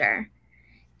shapeshifter.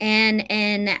 And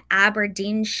in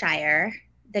Aberdeenshire,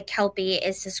 the Kelpie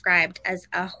is described as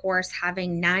a horse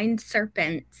having 9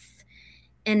 serpents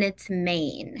in its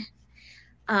mane.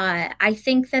 I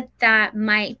think that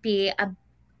might be a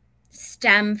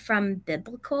stem from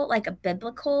biblical, like a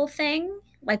biblical thing,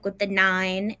 like with the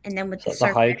 9 and then with the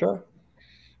serpent. Hydra?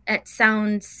 It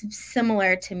sounds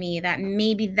similar to me, that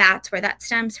maybe that's where that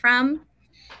stems from.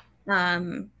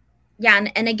 Yeah,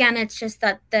 and again, it's just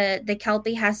that the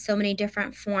Kelpie has so many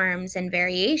different forms and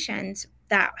variations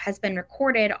that has been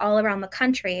recorded all around the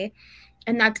country,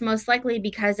 and that's most likely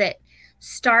because it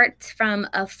starts from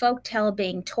a folktale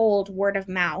being told word of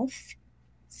mouth,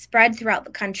 spread throughout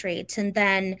the country, to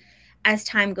then, as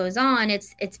time goes on,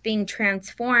 it's being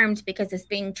transformed because it's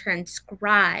being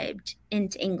transcribed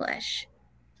into English.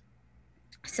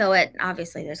 So it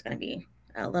obviously there's going to be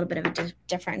a little bit of a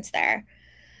difference there.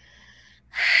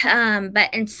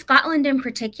 But in Scotland in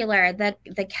particular,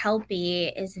 the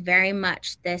Kelpie is very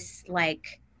much this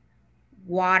like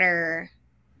water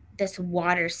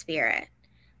spirit.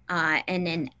 And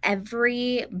in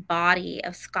every body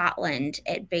of Scotland,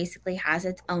 it basically has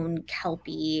its own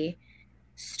Kelpie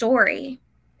story,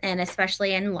 and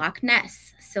especially in Loch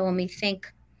Ness. So when we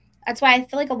think, that's why I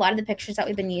feel like a lot of the pictures that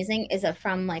we've been using is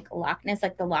from like Loch Ness,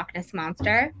 like the Loch Ness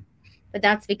monster. But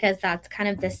that's because that's kind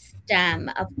of the stem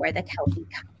of where the Kelpie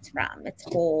comes from, its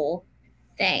whole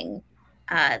thing.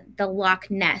 The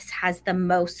Loch Ness has the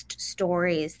most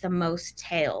stories, the most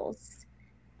tales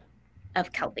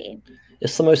of Kelpie.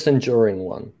 It's the most enduring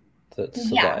one that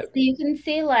survived. Yeah, so you can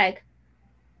see like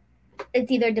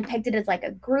it's either depicted as like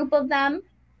a group of them,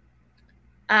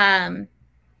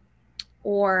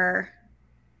 or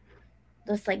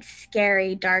this like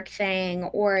scary dark thing,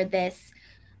 or this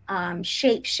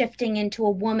shape shifting into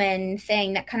a woman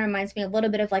thing that kind of reminds me a little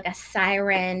bit of like a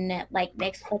siren, like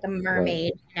mixed with like a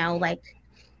mermaid, you know, like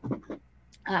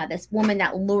this woman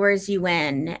that lures you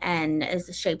in and is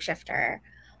a shapeshifter,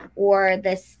 or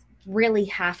this really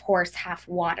half horse, half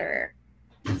water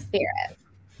spirit.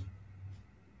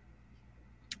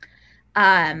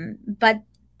 But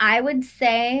I would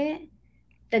say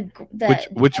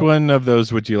which one of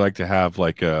those would you like to have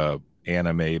like a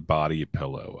anime body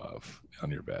pillow of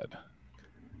on your bed?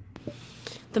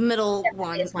 The middle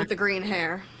one with the green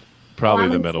hair. Probably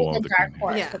the middle one with the the dark green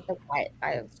horse hair. with the white.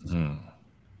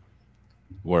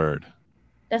 Word.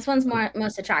 This one's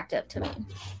most attractive to me.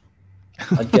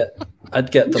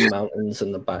 I'd get the mountains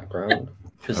in the background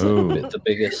because they're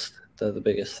the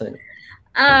biggest thing.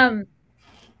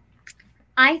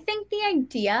 I think the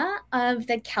idea of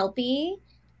the Kelpie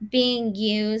being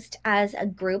used as a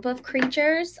group of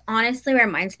creatures honestly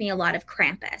reminds me a lot of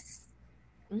Krampus.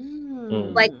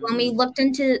 Like when we looked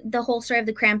into the whole story of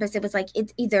the Krampus, it was like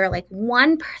it's either like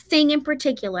one thing in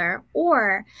particular,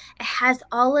 or it has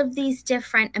all of these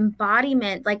different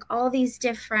embodiment, like all these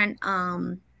different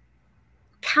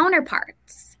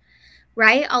counterparts,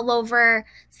 right, all over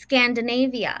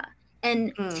Scandinavia,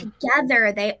 and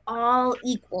together they all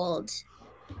equaled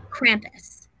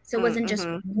Krampus. So it wasn't just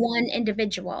one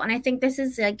individual, and I think this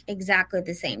is like exactly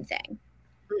the same thing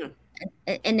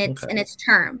in its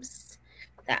terms.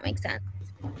 If that makes sense.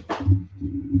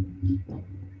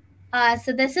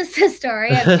 So this is the story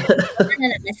of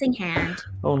a missing hand.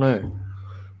 Oh no.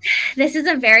 This is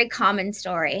a very common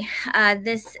story.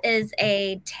 This is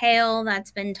a tale that's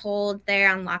been told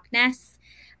there on Loch Ness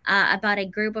about a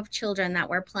group of children that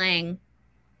were playing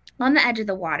on the edge of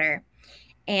the water.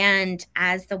 And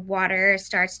as the water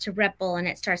starts to ripple and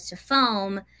it starts to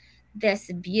foam,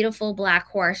 this beautiful black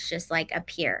horse just like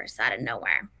appears out of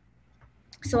nowhere.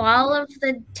 So all of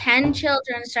the 10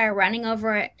 children start running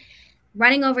over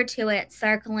to it,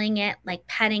 circling it, like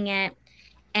petting it.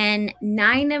 And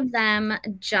 9 of them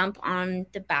jump on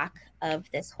the back of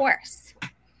this horse,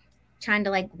 trying to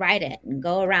like ride it and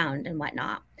go around and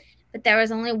whatnot. But there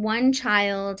was only one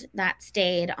child that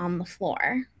stayed on the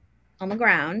floor. on the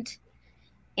ground.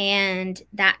 And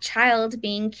that child,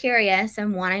 being curious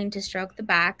and wanting to stroke the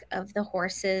back of the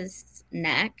horse's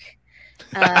neck,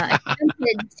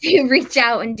 attempted to reach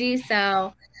out and do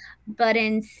so. But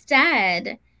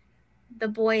instead, the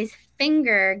boy's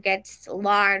finger gets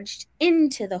lodged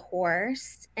into the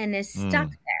horse and is stuck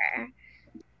there.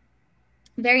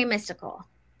 Very mystical.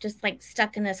 Just like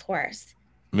stuck in this horse.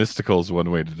 Mystical is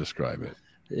one way to describe it.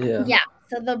 Yeah.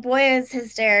 So the boy is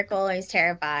hysterical. He's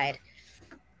terrified.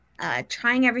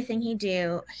 Trying everything he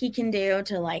can do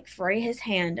to like free his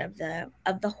hand of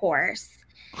the horse,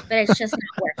 but it's just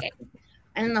not working.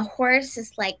 And the horse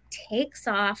just like takes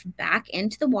off back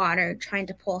into the water, trying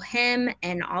to pull him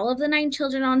and all of the 9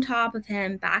 children on top of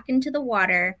him back into the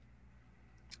water.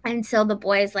 And so the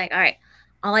boy is like, all right,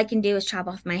 all I can do is chop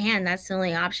off my hand. That's the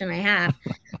only option I have.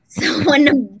 So in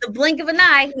the blink of an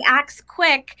eye, he acts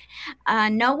quick.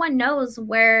 No one knows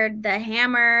where the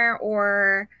hammer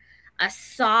or a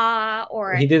saw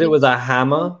or He did it with a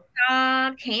hammer.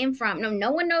 Came from.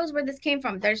 No one knows where this came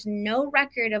from. There's no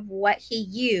record of what he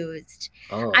used.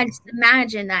 Oh. I just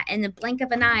imagine that in the blink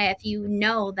of an eye, if you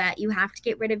know that you have to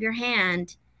get rid of your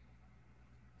hand,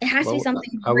 it has to be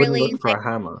something I wouldn't really look for a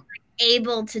hammer.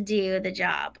 able to do the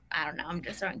job. I don't know. I'm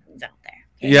just throwing things out there.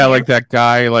 Okay? Yeah, like that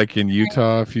guy like in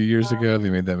Utah a few years ago they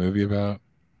made that movie about,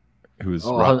 who was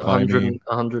rock climbing.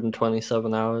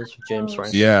 127 hours with James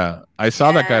Franco. Yeah, I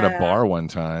saw that guy at a bar one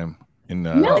time. In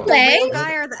No The way. real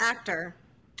guy or the actor?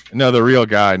 No, the real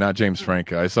guy, not James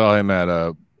Franco. I saw him at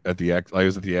the X. I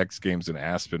was at the X Games in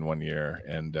Aspen one year,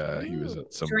 and he was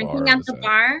at some Drinking bar. at the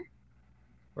bar.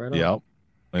 Right on. Yep.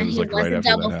 And it was he like right wasn't after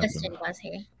double that fisting, happened. was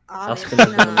he? Aspen is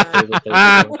one of my favorite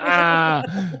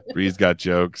places to go. Bree's got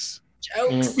jokes.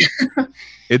 Jokes.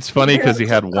 It's funny because he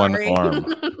had one Sorry. arm.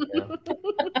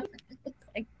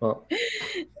 Well,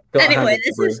 gotta hand Anyway, it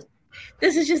to Bree.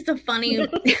 this is just a funny.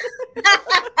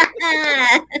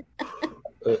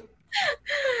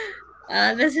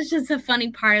 This is just a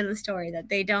funny part of the story that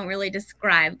they don't really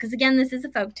describe, because again, this is a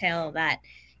folktale that,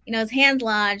 you know, his hands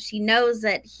lodged. He knows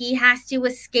that he has to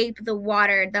escape the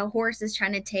water. The horse is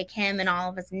trying to take him and all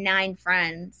of his 9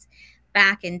 friends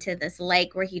back into this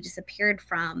lake where he disappeared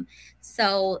from.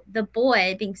 So the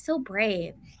boy, being so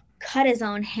brave, cut his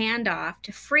own hand off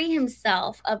to free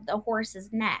himself of the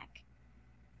horse's neck,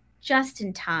 just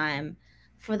in time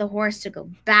for the horse to go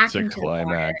back It's a into the water,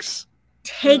 climax.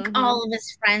 take all of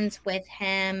his friends with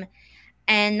him,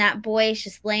 and that boy is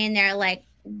just laying there like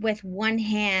with one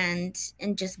hand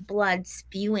and just blood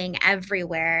spewing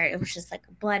everywhere. It was just like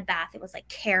a bloodbath. It was like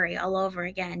Carrie all over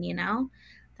again, you know,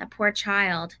 that poor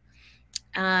child.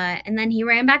 And then he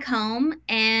ran back home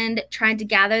and tried to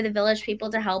gather the village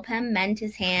people to help him mend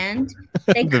his hand.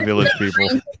 They The village people.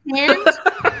 find his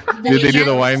hand. Did they do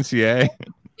the hand- YMCA?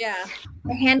 Yeah.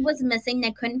 The hand was missing.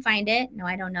 They couldn't find it. No,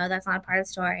 I don't know. That's not a part of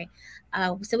the story.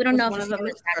 So we don't know if One his of them hand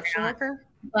is was back or construction not. worker.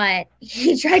 But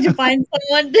he tried to find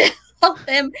someone to help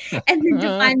him, and then to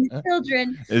find the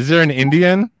children. Is there an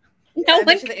Indian? No I one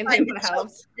bet you could the Indian find would the help.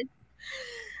 children.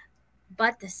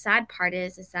 But the sad part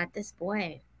is that this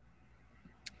boy,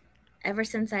 ever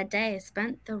since that day,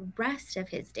 spent the rest of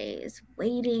his days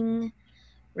waiting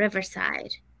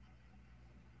riverside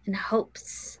in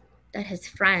hopes that his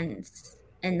friends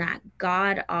and that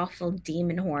god-awful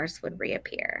demon horse would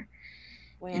reappear.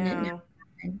 Wow. And it never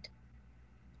happened.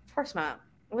 Of course not.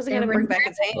 It wasn't They going to were bring back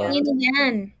his never hand. seen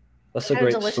again. That's a Had a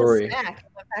great delicious story. snack.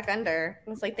 Went back under. It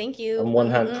was like, thank you. And one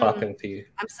hand Mm-mm. clapping for you.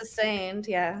 I'm sustained.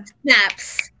 Yeah.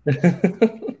 Snaps. You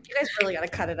guys really got to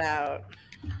cut it out.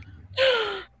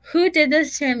 Who did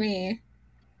this to me?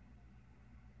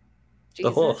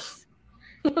 The horse.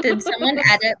 Did someone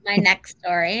edit my next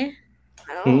story?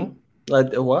 Oh.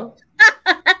 Like what?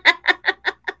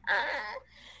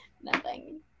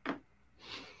 Nothing.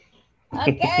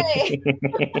 Okay.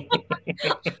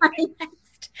 our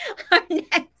next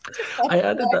I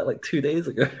added that like 2 days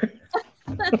ago.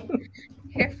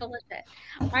 You're full of shit.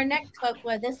 Our next book,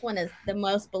 well, this one is the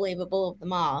most believable of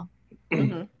them all.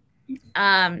 Mhm.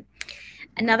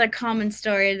 Another common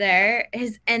story there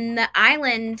is in the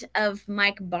island of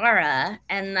Mike Barra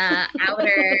and the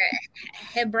Outer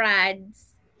Hebrides.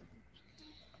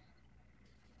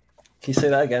 Can you say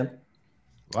that again?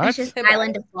 What? It's just Hebrides.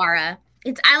 Island of Barra.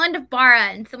 It's Island of Barra,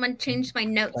 and someone changed my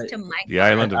notes Like, to Mike. The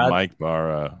island of I- Mike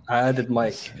Barra. I added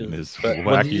Mike. And his But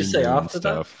what did you wacky say moon after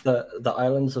stuff. that? The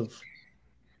islands of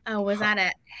Oh, was that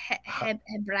it?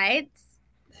 Hebrides?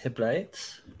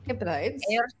 Hebrides? Cryptids.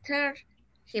 Outer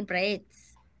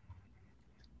Hebrides.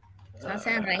 Does that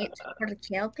sound right for the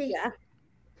Kelpie? Yeah.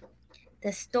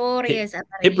 The story is about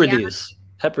a young Hebrides.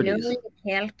 Hebrides. lonely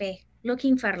Kelpie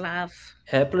looking for love.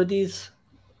 Hebrides.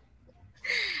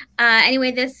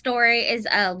 Anyway, this story is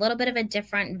a little bit of a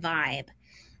different vibe.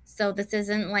 So this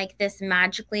isn't like this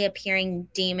magically appearing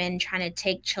demon trying to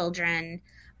take children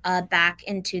back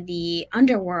into the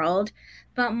underworld,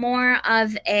 but more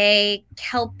of a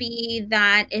Kelpie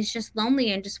that is just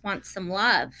lonely and just wants some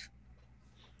love.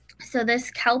 So this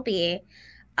Kelpie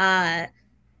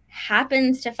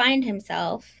happens to find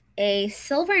himself a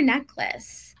silver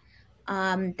necklace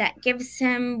that gives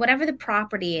him whatever the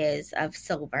property is of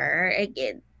silver.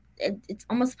 It's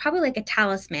almost probably like a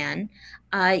talisman.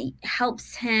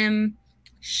 Helps him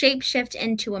shapeshift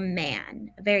into a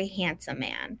man, a very handsome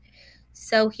man.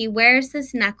 So he wears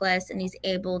this necklace and he's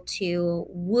able to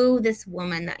woo this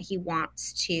woman that he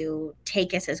wants to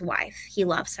take as his wife. He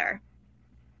loves her.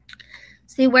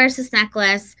 So he wears this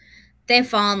necklace. They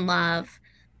fall in love.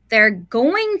 They're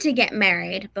going to get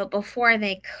married, but before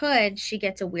they could, she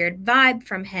gets a weird vibe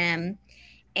from him.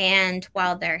 And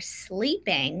while they're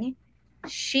sleeping,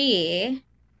 she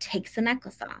takes the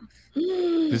necklace off.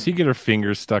 Does he get her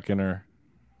fingers stuck in her?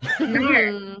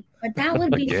 No, but that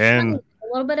would be Again. funny. A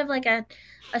little bit of like a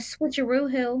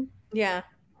switcheroo. Yeah.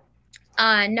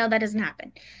 No, that doesn't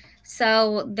happen.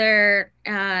 So they're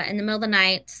in the middle of the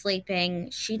night sleeping.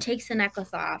 She takes the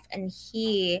necklace off and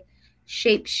he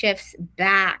shapeshifts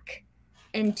back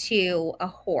into a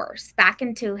horse, back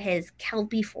into his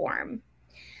Kelpie form.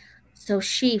 So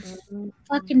she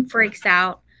fucking freaks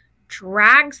out,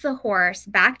 drags the horse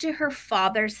back to her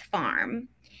father's farm,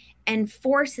 and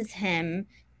forces him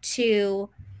to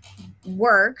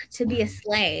work to be a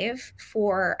slave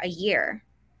for a year.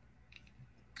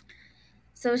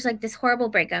 So it's like this horrible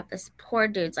breakup. This poor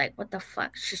dude's like, what the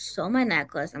fuck? She stole my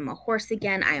necklace. I'm a horse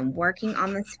again. I am working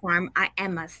on this farm. I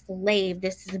am a slave.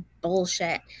 This is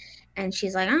bullshit. And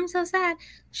she's like, I'm so sad.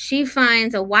 She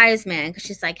finds a wise man because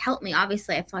she's like, help me.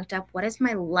 Obviously, I fucked up. What is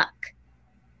my luck?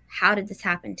 How did this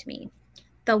happen to me?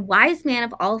 The wise man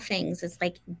of all things is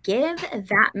like, give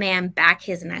that man back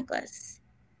his necklace,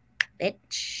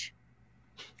 bitch.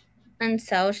 And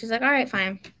so she's like, all right,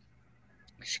 fine.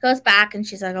 She goes back and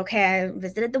she's like, okay, I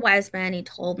visited the wise man. He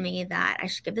told me that I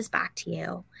should give this back to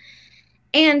you.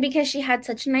 And because she had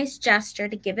such a nice gesture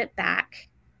to give it back,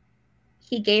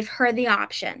 he gave her the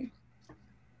option.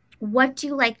 What do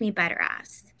you like me better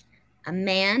as? A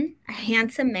man, a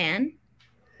handsome man,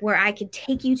 where I could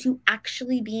take you to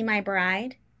actually be my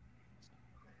bride?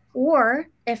 Or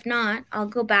if not, I'll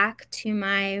go back to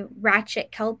my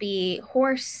ratchet Kelpie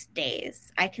horse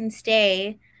days. I can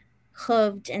stay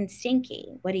hooved and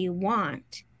stinky. What do you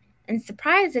want? And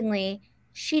surprisingly,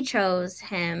 she chose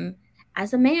him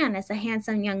as a man, as a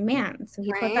handsome young man. So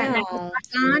he put that necklace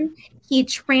back on. He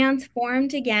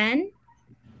transformed again.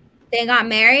 They got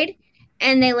married,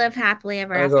 and they live happily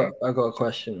ever after. I got a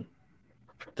question.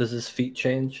 Does his feet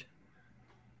change?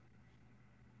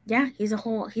 Yeah, he's a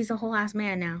whole ass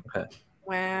man now. Okay.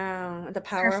 Wow, the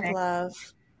power of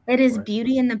love. It is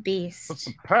Beauty and the Beast. What's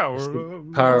the power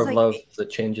of love that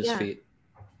changes feet.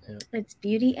 Yeah. It's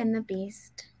Beauty and the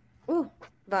Beast. Ooh,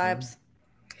 vibes.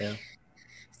 Yeah.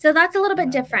 So that's a little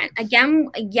bit different. Again,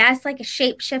 yes, like a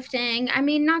shape-shifting. I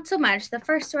mean, not so much. The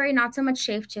first story, not so much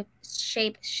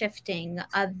shape-shifting.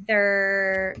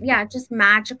 Just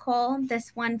magical.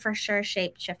 This one for sure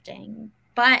shape-shifting.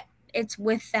 But it's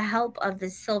with the help of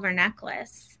the silver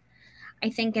necklace.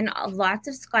 I think in lots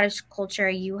of Scottish culture,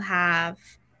 you have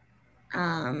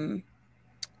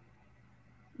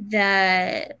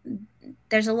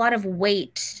there's a lot of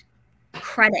weight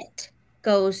credit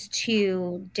goes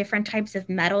to different types of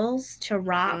metals, to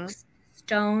rocks,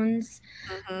 stones.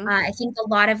 I think a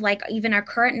lot of like even our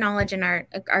current knowledge and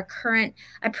our current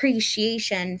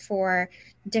appreciation for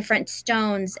different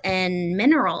stones and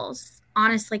minerals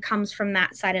honestly comes from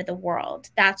that side of the world.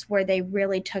 That's where they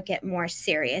really took it more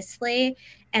seriously,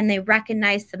 and they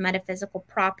recognized the metaphysical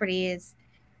properties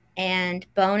and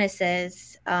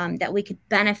bonuses that we could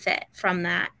benefit from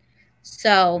that.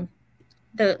 So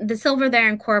the silver there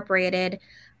incorporated.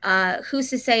 Who's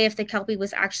to say if the Kelpie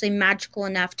was actually magical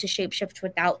enough to shapeshift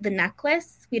without the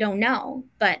necklace? We don't know,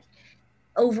 but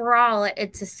overall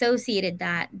it's associated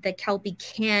that the Kelpie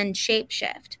can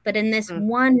shapeshift. But in this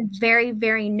one very,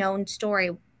 very known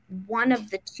story, one of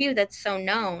the two that's so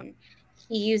known,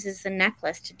 he uses the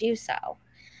necklace to do so.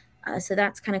 So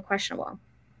that's kind of questionable.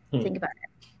 Think about it.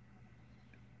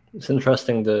 It's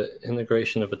interesting, the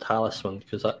integration of a talisman,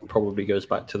 because that probably goes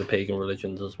back to the pagan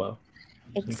religions as well.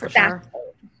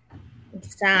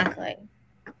 Exactly.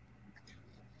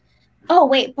 Oh,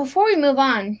 wait, before we move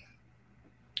on,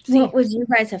 what would you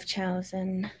guys have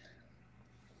chosen?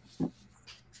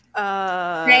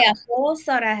 A horse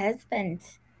or a husband?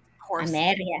 Horse.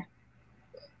 Amaria.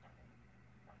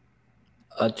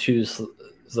 I'd choose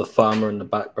the farmer in the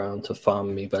background to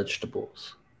farm me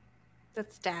vegetables.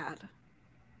 That's dad.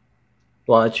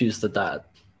 Well, I choose the dad.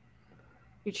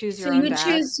 You choose So your you own would dad.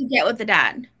 choose to get with the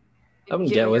dad. I wouldn't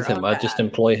Get get with your him. own I'd just dad.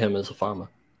 employ him as a farmer.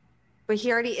 But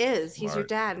he already is. He's your Smart.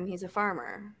 dad, and he's a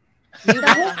farmer. You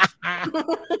left.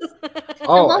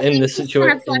 Oh, whole in thing this is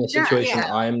kind of situation,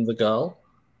 Yeah. I'm the girl.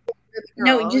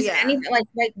 No, Girl, just yeah. anything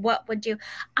like what would you?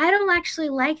 I don't actually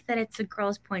like that it's a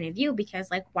girl's point of view because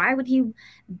like why would he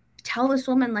tell this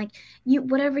woman like you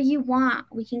whatever you want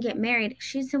we can get married?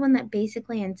 She's the one that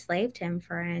basically enslaved him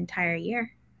for an entire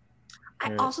year.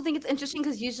 I also think it's interesting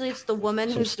because usually it's the woman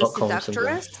Some who's the Stockholm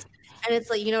syndrome. seductress, and it's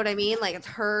like, you know what I mean? Like it's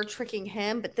her tricking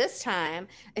him, but this time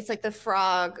it's like the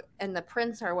frog and the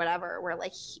prince or whatever, where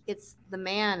like it's the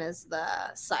man is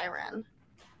the siren.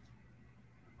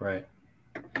 Right.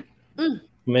 Mm.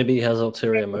 Maybe he has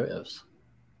ulterior motives.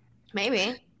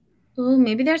 Maybe. Ooh,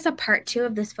 maybe there's a part 2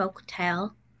 of this folk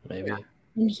tale. Maybe. Yeah.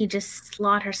 And he just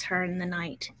slaughters her in the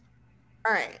night.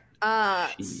 All right.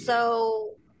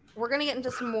 So we're going to get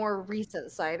into some more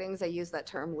recent sightings. I use that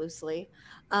term loosely.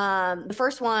 The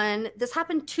first one, this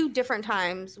happened 2 different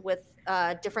times with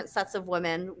different sets of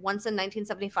women, once in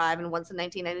 1975 and once in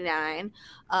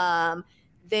 1999.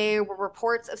 There were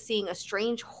reports of seeing a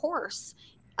strange horse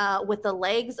with the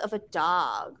legs of a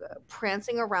dog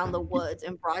prancing around the woods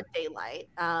in broad daylight.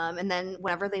 And then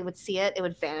whenever they would see it, it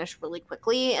would vanish really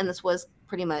quickly. And this was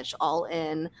pretty much all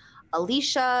in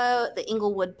Alicia, the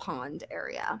Inglewood Pond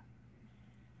area.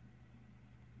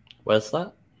 Where's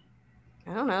that?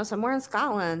 I don't know, somewhere in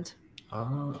Scotland.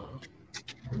 Oh.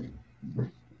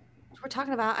 We're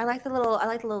talking about. I like the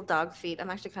little dog feet. I'm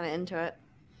actually kind of into it.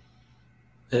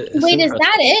 Wait, is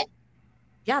that it?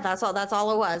 Yeah, that's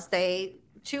all it was.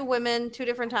 2 women, 2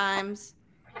 different times.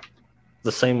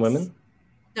 The same women?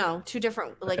 No, 2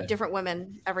 different different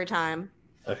women every time.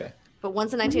 Okay. But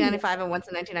once in 1995 and once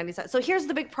in 1997. So here's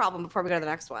the big problem before we go to the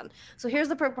next one. So here's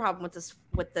the big problem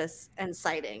with this and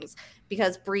sightings,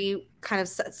 because Bree kind of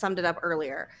summed it up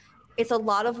earlier. It's a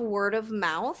lot of word of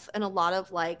mouth and a lot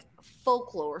of like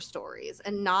folklore stories,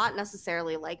 and not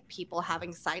necessarily like people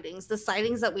having sightings. The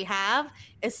sightings that we have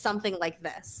is something like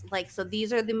this. Like, so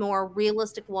these are the more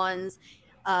realistic ones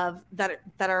of that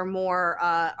are more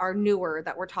are newer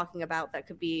that we're talking about, that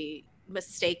could be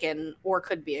mistaken or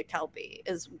could be a Kelpie,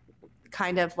 is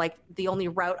kind of like the only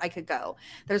route I could go.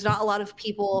 There's not a lot of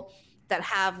people that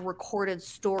have recorded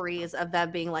stories of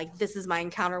them being like, this is my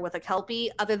encounter with a Kelpie,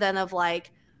 other than of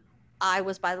like, I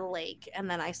was by the lake and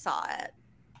then I saw it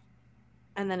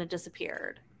and then it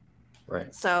disappeared.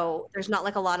 Right. So there's not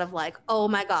like a lot of like, oh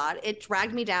my God, it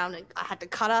dragged me down and I had to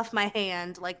cut off my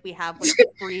hand, like we have with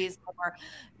Breeze, or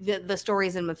the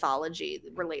stories in mythology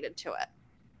related to it.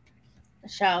 The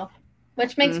show,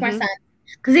 which makes more sense.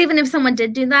 Because even if someone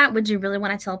did do that, would you really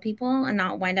want to tell people and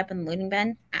not wind up in the looting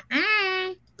bin?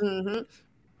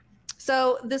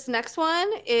 So this next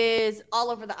one is all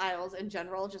over the Isles in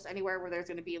general, just anywhere where there's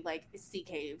going to be like sea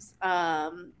caves.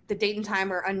 The date and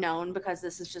time are unknown because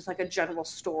this is just like a general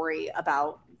story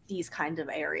about these kind of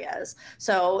areas.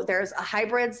 So there's a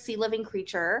hybrid sea living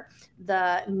creature.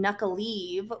 The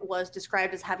Nuckaleave was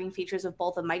described as having features of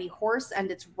both a mighty horse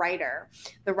and its rider.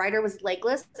 The rider was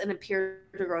legless and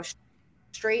appeared to grow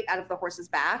straight out of the horse's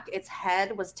back. Its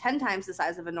head was 10 times the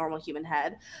size of a normal human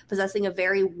head, possessing a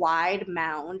very wide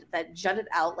mound that jutted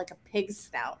out like a pig's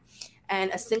snout, and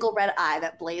a single red eye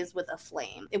that blazed with a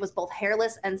flame. It was both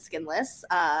hairless and skinless,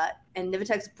 and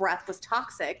Nivitek's breath was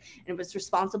toxic and was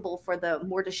responsible for the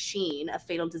Mordasheen, a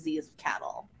fatal disease of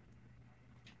cattle.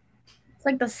 It's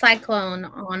like the cyclone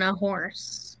on a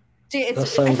horse. I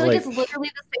feel like it's literally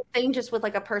the same thing, just with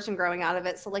like a person growing out of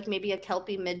it. So like maybe a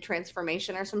Kelpie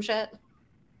mid-transformation or some shit.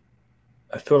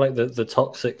 I feel like the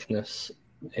toxicness,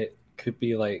 it could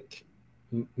be like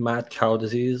mad cow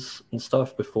disease and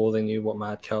stuff before they knew what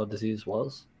mad cow disease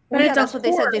was. But yeah, that's what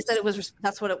they said. They said it was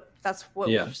that's what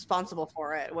was responsible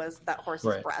for it, was that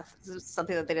horse's breath. This is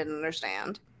something that they didn't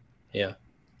understand. Yeah.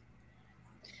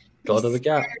 God of the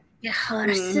gap. Your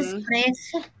horse's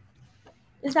breath.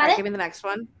 Is that it? Give me the next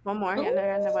one. One more.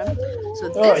 Yeah, another one.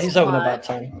 So he's having a bad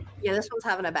time. Yeah, this one's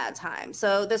having a bad time.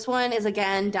 So this one is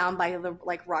again down by the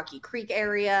like Rocky Creek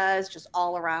areas, just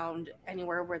all around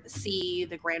anywhere where the sea,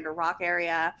 the Grander Rock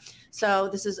area. So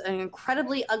this is an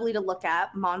incredibly ugly to look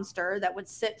at monster that would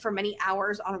sit for many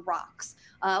hours on rocks.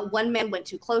 One man went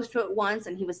too close to it once,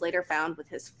 and he was later found with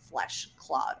his flesh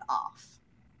clawed off.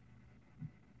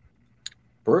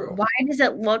 Brutal. Why does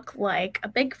it look like a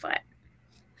Bigfoot?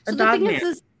 So the thing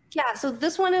is, Yeah, so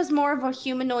this one is more of a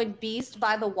humanoid beast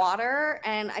by the water,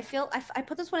 and I feel I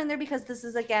put this one in there because this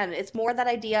is, again, it's more that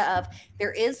idea of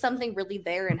there is something really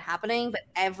there and happening, but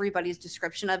everybody's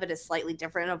description of it is slightly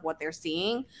different of what they're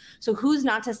seeing. So who's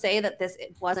not to say that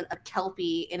it wasn't a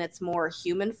Kelpie in its more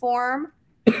human form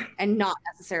and not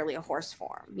necessarily a horse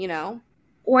form, you know?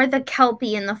 Or the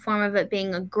Kelpie in the form of it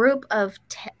being a group of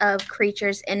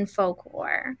creatures in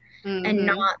folklore and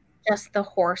not just the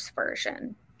horse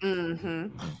version.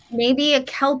 Maybe a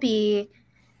Kelpie,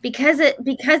 because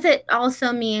it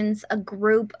also means a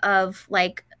group of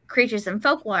like creatures in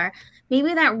folklore.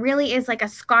 Maybe that really is like a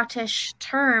Scottish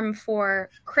term for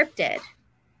cryptid,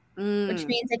 which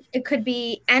means it could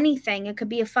be anything. It could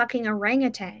be a fucking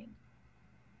orangutan.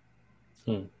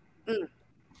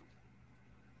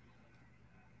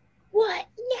 What?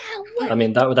 Yeah. What? I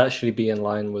mean, that would actually be in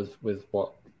line with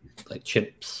what like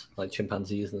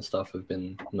chimpanzees and stuff have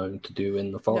been known to do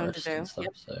in the forest and stuff.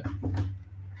 Yep. So,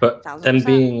 but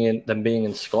 1000%. them being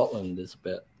in Scotland is a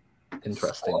bit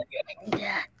interesting.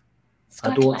 I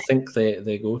don't think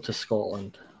they go to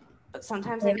Scotland. But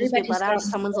sometimes they just get let out of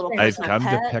someone's little I've personal come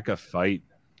pet. to pick a fight.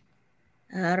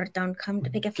 Don't come to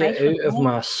pick a fight. Get out of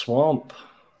my swamp.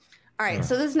 All right,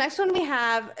 so this next one we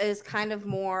have is kind of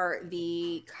more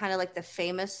the like the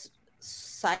famous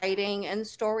sighting and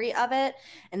story of it,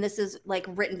 and this is like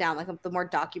written down like the more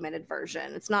documented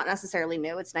version. It's not necessarily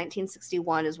new. It's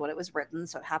 1961 is when it was written,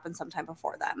 so it happened sometime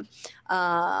before then.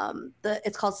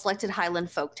 It's called Selected Highland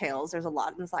Folk Tales. There's a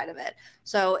lot inside of it.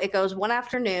 So it goes: one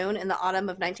afternoon in the autumn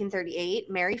of 1938,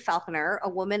 Mary Falconer, a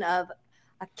woman of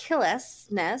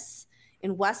Achillesness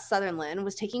in West Sutherland,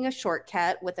 was taking a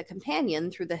shortcut with a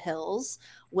companion through the hills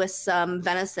with some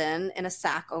venison in a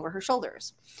sack over her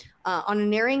shoulders. On a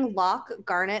nearing Loch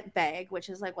Garnet Beg, which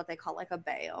is like what they call like a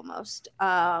bay almost,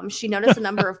 she noticed a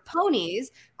number of ponies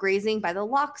grazing by the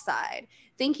loch side.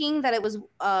 Thinking that it was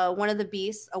one of the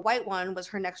beasts, a white one, was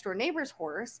her next door neighbor's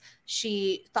horse,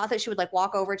 she thought that she would like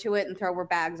walk over to it and throw her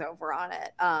bags over on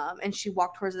it. And she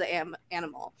walked towards the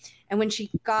animal. And when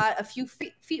she got a few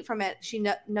feet from it, she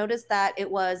noticed that it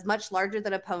was much larger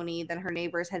than a pony than her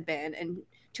neighbors had been. And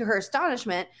to her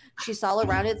astonishment, she saw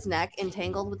around its neck,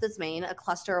 entangled with its mane, a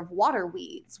cluster of water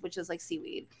weeds, which is like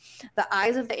seaweed. The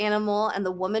eyes of the animal and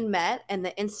the woman met, and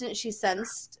the instant she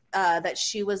sensed that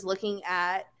she was looking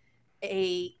at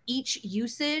each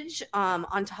usage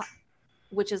on top,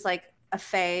 which is like a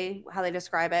fae, how they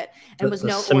describe it, and was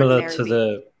no similar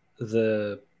ordinary to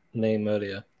the name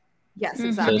earlier. Yes,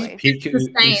 exactly. So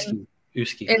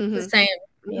it's the same.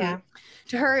 Yeah.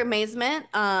 To her amazement,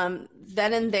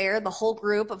 then and there, the whole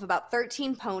group of about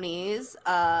 13 ponies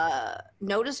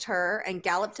noticed her and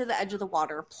galloped to the edge of the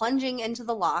water, plunging into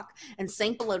the loch and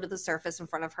sank below to the surface in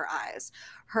front of her eyes.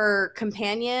 Her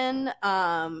companion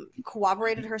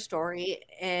corroborated her story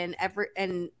and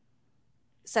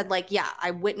said, like, yeah,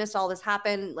 I witnessed all this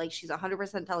happen. Like, she's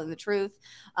 100% telling the truth.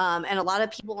 And a lot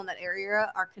of people in that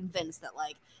area are convinced that,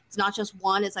 like, it's not just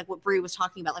one. It's like what Bree was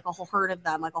talking about, like a whole herd of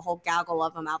them, like a whole gaggle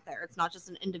of them out there. It's not just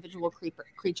an individual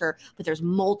creature, but there's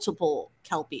multiple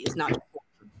Kelpies, not just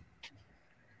one.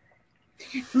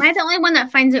 Am I the only one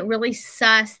that finds it really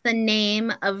sus, the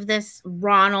name of this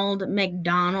Ronald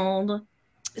McDonald?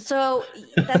 So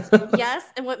that's yes,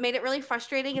 and what made it really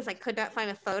frustrating is I could not find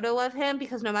a photo of him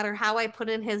because no matter how I put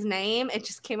in his name, it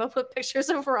just came up with pictures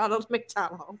of Ronald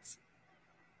McDonald.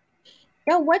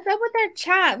 Yo, what's up with our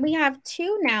chat? We have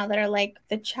two now that are like,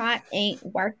 the chat ain't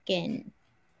working.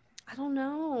 I don't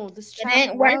know. This chat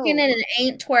ain't working and it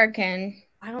ain't twerking.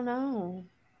 I don't know.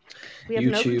 We have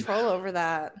no control over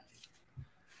that.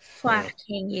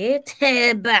 Fucking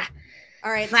YouTube.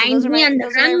 All right, find me on the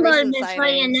Rumble before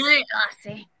you know it,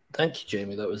 Aussie. Thank you,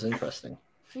 Jamie. That was interesting.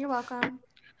 You're welcome.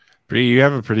 Bree, you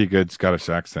have a pretty good Scottish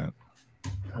accent.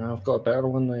 I've got a better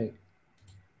one, mate.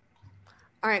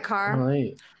 All right, Car. All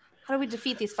right. How do we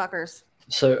defeat these fuckers?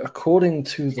 So, according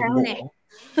to the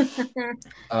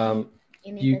law,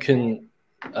 you can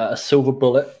a silver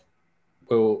bullet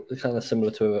will kind of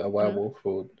similar to a werewolf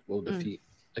will defeat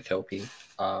a Kelpie.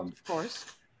 Of course.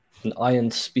 An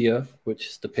iron spear, which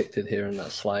is depicted here in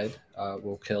that slide,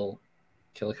 will kill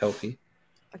a Kelpie.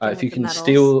 If you can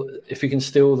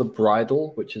steal the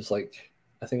bridle, which is like,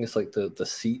 I think it's like the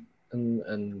seat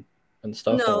and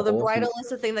stuff. No, the bridle is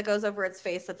the thing that goes over its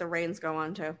face that the reins go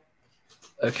onto.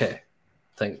 Okay,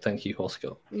 thank you, Horse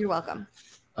Girl. You're welcome.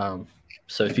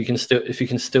 So if you can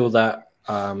steal that,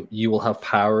 you will have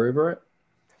power over it,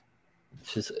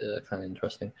 which is kind of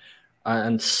interesting.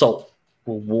 And salt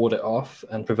will ward it off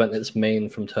and prevent its mane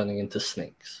from turning into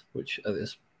snakes, which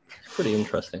is pretty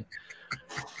interesting.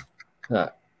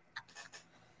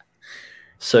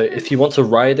 So if you want to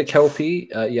ride a Kelpie,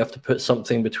 you have to put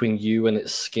something between you and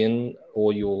its skin,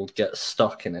 or you'll get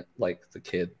stuck in it, like the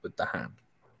kid with the hand.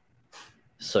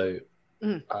 So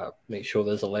make sure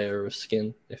there's a layer of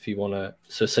skin if you want to.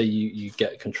 So say you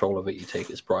get control of it, you take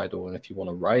its bridle, and if you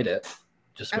want to ride it,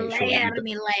 just make sure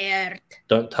you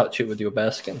don't touch it with your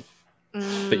bare skin.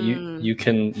 But you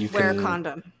can wear a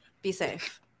condom. Be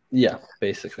safe. Yeah,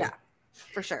 basically. Yeah,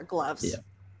 for sure. Gloves.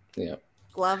 Yeah.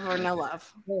 Glove or no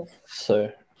love.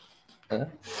 So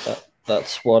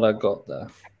that's what I got there.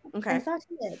 Okay.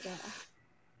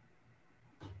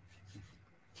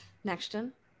 Next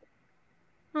in.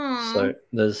 So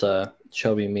there's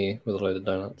chubby me with a load of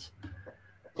donuts.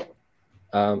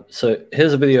 So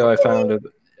here's a video I found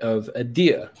of a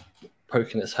deer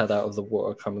poking its head out of the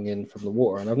water, coming in from the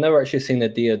water, and I've never actually seen a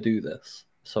deer do this.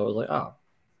 So I was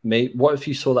like, what if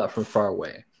you saw that from far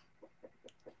away,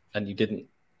 and you didn't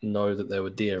know that there were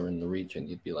deer in the region?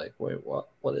 You'd be like, wait, what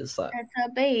is that? It's a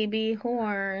baby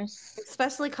horse.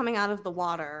 Especially coming out of the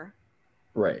water.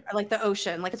 Right. Like the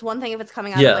ocean. Like, it's one thing if it's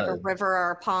coming out of like a river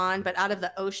or a pond, but out of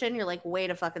the ocean, you're like, wait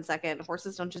a fucking second.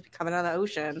 Horses don't just be coming out of the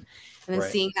ocean. And then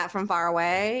seeing that from far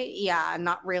away,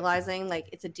 not realizing like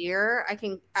it's a deer, I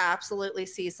can absolutely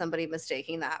see somebody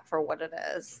mistaking that for what it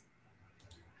is.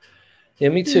 Yeah,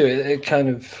 me too. It kind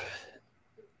of,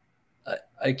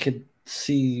 I could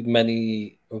see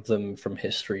many of them from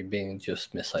history being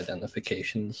just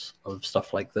misidentifications of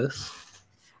stuff like this.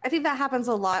 I think that happens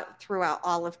a lot throughout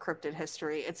all of cryptid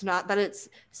history. It's not that it's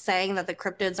saying that the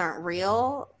cryptids aren't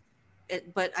real,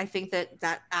 but I think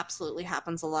that absolutely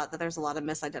happens a lot, that there's a lot of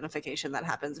misidentification that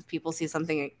happens if people see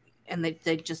something and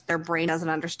they just, their brain doesn't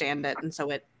understand it, and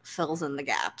so it fills in the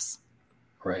gaps.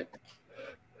 Right.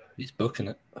 He's booking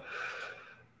it.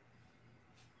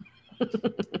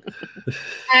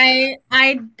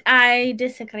 I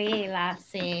disagree,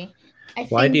 Lassie.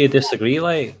 Why do you disagree,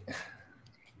 like?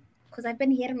 Because I've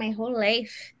been here my whole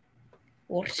life,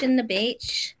 watching the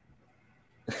beach.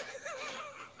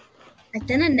 I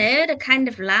didn't know the kind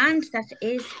of land that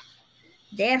is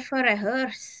there for a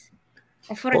horse.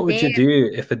 What would you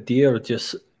do if a deer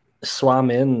just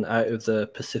swam in out of the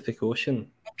Pacific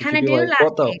Ocean? Can I do like,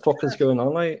 what the fuck is going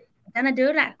on, like? Can I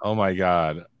do that? Oh my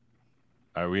god.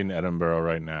 Are we in Edinburgh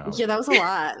right now? Yeah, that was a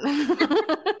lot.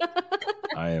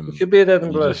 I am. You could be in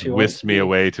Edinburgh. You just whisked me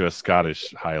away to a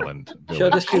Scottish Highland village.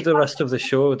 Should I just do the rest of the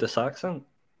show with this accent?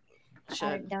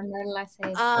 I don't know, Lassie.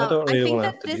 I don't really I think want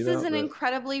that to have to this do is that, an but...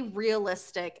 incredibly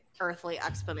realistic earthly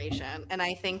explanation, and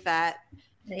I think that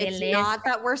it's not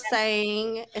that we're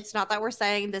saying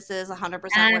this is 100%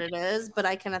 what it is, but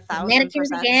I can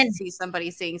 1,000% see somebody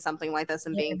seeing something like this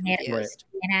and being confused.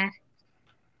 Right.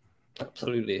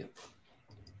 Absolutely.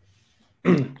 I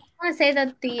want to say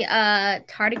that the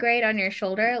tardigrade on your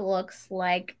shoulder looks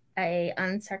like a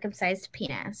uncircumcised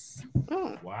penis.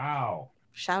 Wow.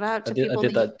 Shout out to people who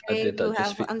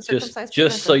have uncircumcised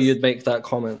just so you'd make that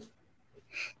comment.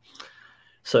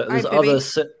 So there's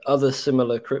other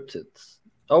similar cryptids.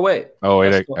 Oh wait,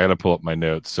 I gotta pull up my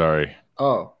notes. Sorry.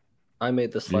 Oh, I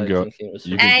made the slide thinking it was.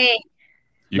 You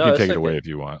can take it away if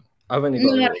you want. I've only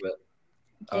got a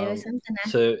little bit.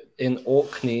 So in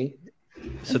Orkney,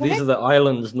 so these are the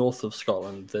islands north of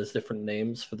Scotland. There's different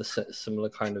names for the similar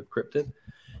kind of cryptid.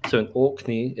 So in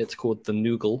Orkney, it's called the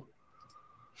Noogle.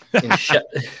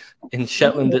 In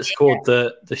Shetland, it's called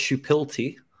the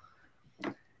Shupilti.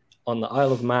 On the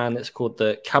Isle of Man, it's called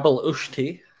the Cabal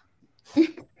Ushti.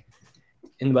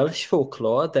 In Welsh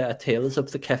folklore, there are tales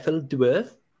of the Ceffyl Dwr.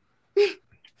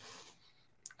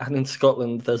 And in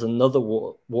Scotland, there's another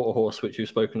water horse which we've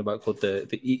spoken about called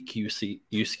the Eek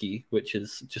Yuski, which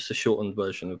is just a shortened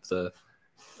version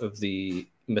of the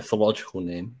mythological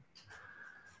name.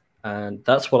 And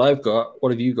that's what I've got.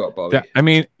 What have you got, Bobby? I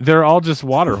mean, they're all just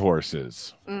water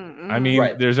horses. Mm-hmm. I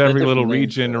mean, there's every little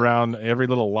region around, every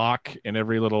little loch, and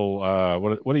every little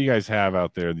what do you guys have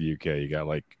out there in the UK? You got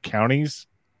like counties?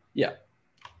 Yeah.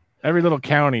 Every little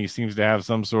county seems to have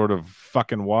some sort of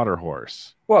fucking water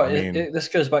horse. Well, this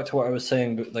goes back to what I was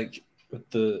saying, but like with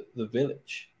the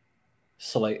village.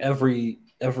 So like every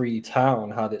town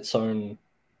had its own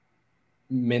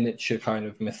miniature kind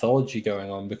of mythology going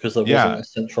on because there wasn't a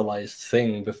centralized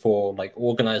thing before, like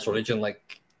organized religion,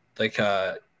 like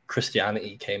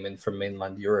Christianity came in from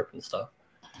mainland Europe and stuff.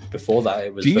 Before that,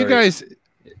 it was. Do you guys?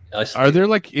 Are there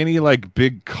like any like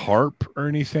big carp or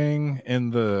anything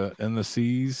in the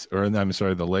seas or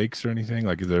the lakes or anything?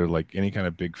 Like, is there like any kind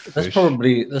of big fish?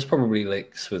 There's probably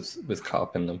lakes with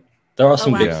carp in them. There are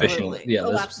some big fish in them. Yeah,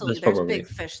 absolutely. There's big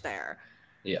fish there.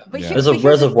 Yeah. But Yeah. here- There's a but here's the-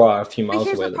 reservoir a few But miles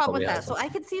here's away the that problem probably with that. has So them. I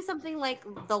could see something like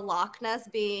the Loch Ness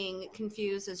being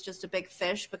confused as just a big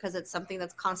fish because it's something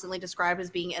that's constantly described as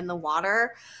being in the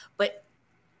water. But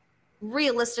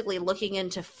realistically, looking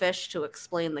into fish to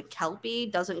explain the Kelpie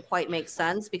doesn't quite make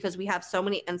sense because we have so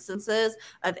many instances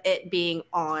of it being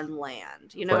on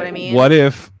land. You know what I Right. mean? What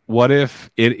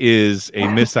if it is a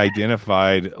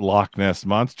misidentified Loch Ness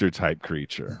monster type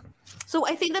creature? So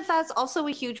I think that that's also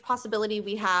a huge possibility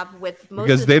we have with most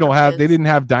Because of they the they cryptids. didn't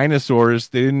have dinosaurs.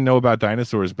 They didn't know about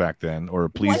dinosaurs back then,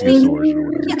 or Well, I think- plesiosaurs or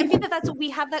whatever. Yeah, I think that that's we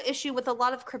have that issue with a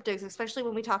lot of cryptids, especially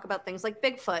when we talk about things like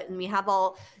Bigfoot, and we have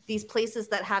all these places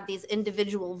that have these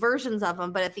individual versions of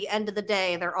them. But at the end of the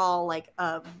day, they're all like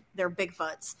they're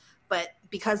Bigfoots. But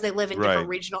because they live in different Right.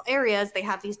 regional areas, they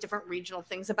have these different regional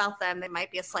things about them. They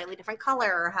might be a slightly different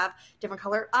color, or have different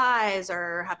colored eyes,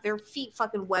 or have their feet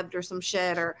fucking webbed or some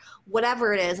shit, or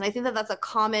whatever it is. And I think that that's a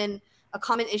common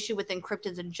issue within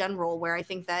cryptids in general, where I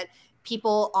think that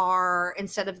people are,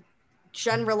 instead of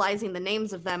generalizing the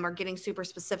names of them, are getting super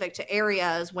specific to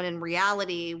areas, when in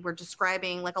reality we're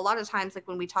describing, like, a lot of times, like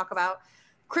when we talk about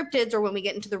cryptids or when we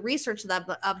get into the research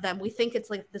of them, we think it's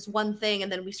like this one thing, and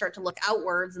then we start to look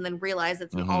outwards and then realize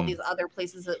it's in all Mhm. these other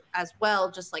places as well,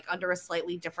 just like under a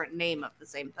slightly different name of the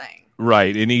same thing.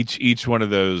 Right. And each one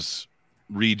of those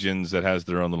regions that has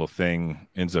their own little thing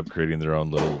ends up creating their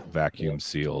own little vacuum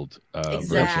sealed version of it,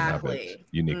 Exactly.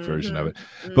 unique version of it.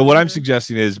 Mhm. But what I'm Mhm.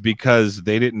 suggesting is, because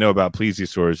they didn't know about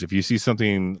plesiosaurs, if you see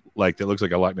something like that looks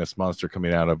like a Loch Ness monster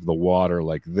coming out of the water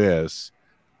like this,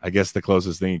 I guess the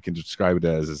closest thing you can describe it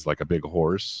as is like a big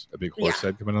horse Yeah.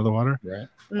 head coming out of the water. Right.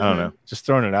 I don't Mhm. know, just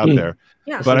throwing it out there.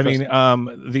 Yeah. That's But I mean, interesting.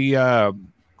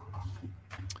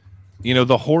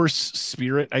 the horse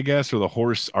spirit, I guess, or the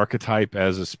horse archetype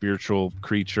as a spiritual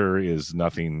creature is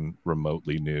nothing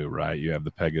remotely new, right? You have the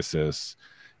Pegasus,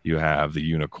 you have the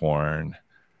unicorn,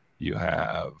 you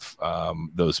have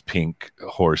those pink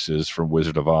horses from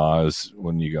Wizard of Oz.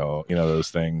 When you go,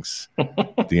 those things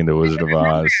at the end of Wizard of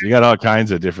Oz, you got all kinds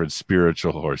of different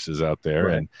spiritual horses out there.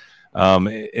 Right.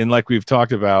 And like we've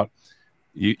talked about,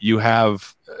 you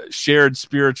have shared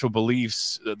spiritual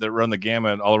beliefs that run the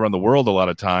gamut all around the world a lot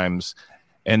of times.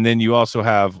 And then you also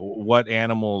have, what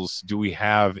animals do we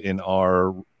have in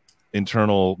our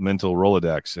internal mental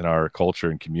Rolodex in our culture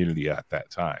and community at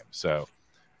that time? So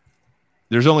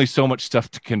there's only so much stuff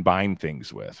to combine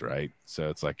things with, right? So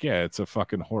it's like, yeah, it's a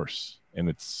fucking horse, and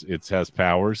it has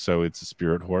powers, so it's a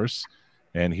spirit horse.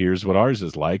 And here's what ours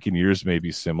is like, and yours may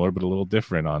be similar but a little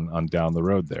different on down the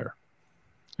road there.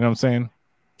 You know what I'm saying?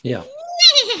 Yeah.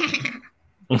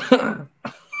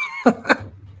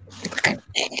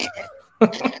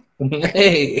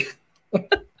 Hey.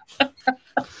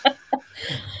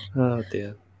 Oh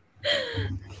dear.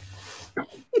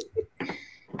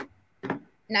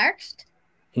 Next.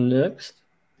 What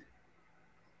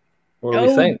do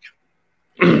we think?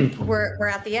 We're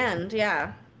at the end,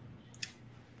 yeah.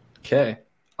 Okay.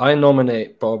 I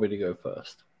nominate Bobby to go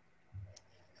first.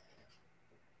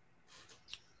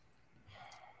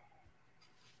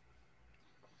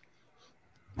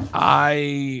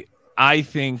 I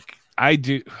think I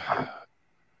do.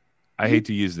 I hate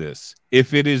to use this.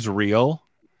 If it is real,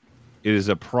 it is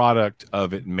a product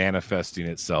of it manifesting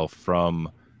itself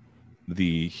from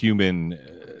the human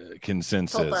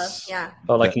consensus. Tulpa, yeah.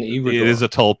 Oh, like an Eeyore. It is a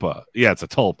tulpa. Yeah, it's a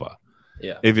tulpa.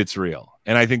 Yeah. If it's real.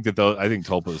 And I think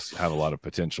tulpas have a lot of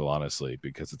potential, honestly,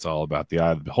 because it's all about the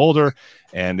eye of the beholder.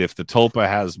 And if the tulpa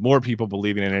has more people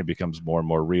believing in it, it becomes more and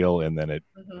more real, and then it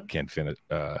can finish.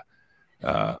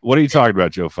 What are you talking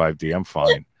about, Joe 5D? I'm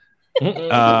fine.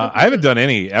 I haven't done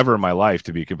any ever in my life,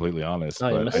 to be completely honest.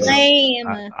 Oh, But Lame.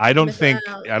 I don't Miss think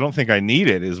out. I don't think I need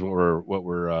it. Is what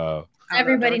we're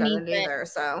Everybody I've never needs done it. either,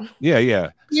 so yeah.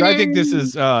 So I think this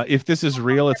is if this is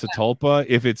real, it's a tulpa.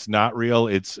 If it's not real,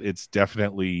 it's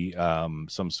definitely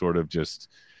some sort of just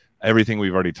everything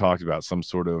we've already talked about, some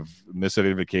sort of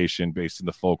misidentification based in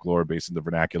the folklore, based in the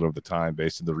vernacular of the time,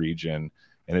 based in the region,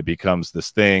 and it becomes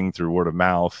this thing through word of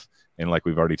mouth. And like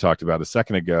we've already talked about a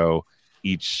second ago,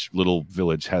 each little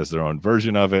village has their own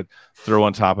version of it. Throw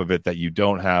on top of it that you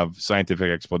don't have scientific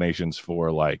explanations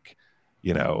for, like,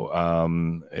 a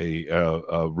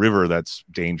river that's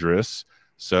dangerous.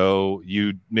 So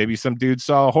maybe some dude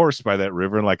saw a horse by that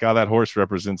river and like, oh, that horse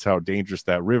represents how dangerous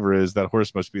that river is. That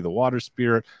horse must be the water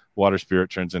spirit. Water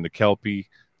spirit turns into Kelpie.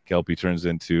 Kelpie turns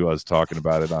into, I was talking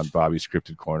about it on Bobby's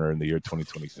Cryptid Corner in the year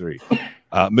 2023.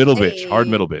 Middle bitch, hard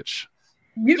middle bitch.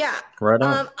 yeah. Right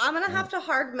on. I'm gonna have to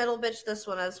hard middle bitch this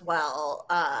one as well,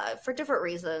 for different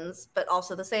reasons, but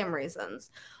also the same reasons.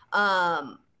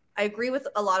 I agree with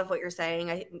a lot of what you're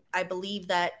saying. I believe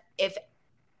that if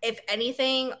if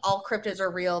anything, all cryptids are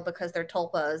real because they're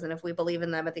tulpas, and if we believe in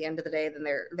them at the end of the day, then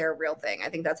they're a real thing. I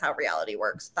think that's how reality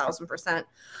works, 1000%.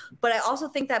 But I also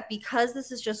think that because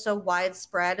this is just so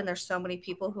widespread, and there's so many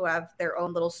people who have their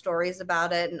own little stories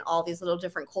about it, and all these little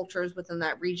different cultures within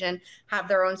that region have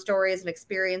their own stories and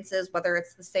experiences, whether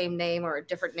it's the same name or a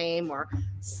different name, or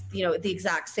the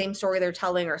exact same story they're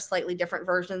telling or slightly different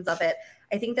versions of it.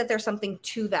 I think that there's something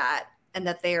to that, and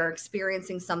that they are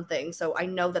experiencing something. So I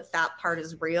know that part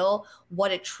is real.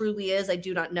 What it truly is, I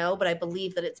do not know, but I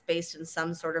believe that it's based in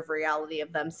some sort of reality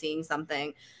of them seeing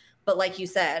something. But like you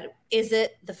said, is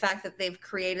it the fact that they've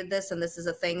created this and this is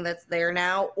a thing that's there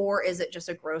now, or is it just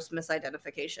a gross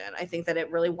misidentification? I think that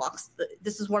it really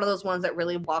this is one of those ones that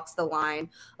really walks the line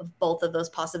of both of those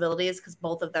possibilities, because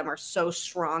both of them are so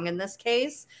strong in this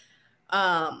case. So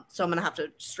I'm going to have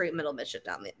to straight middle bitch it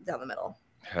down the middle.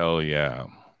 Hell yeah.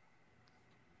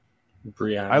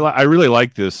 Brianna. I really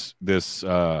like this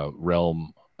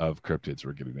realm of cryptids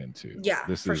we're getting into. Yeah,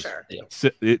 this for is sure.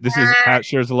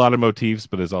 shares a lot of motifs,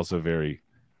 but is also very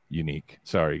unique.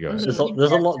 Sorry, go ahead. There's a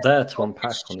lot there to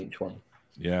unpack on each one.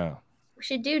 Yeah, We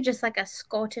should do just like a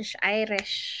Scottish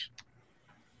Irish,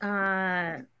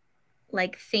 like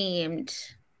themed.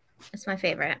 It's my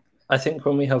favorite. I think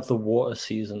when we have the water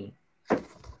season,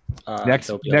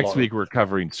 next week we're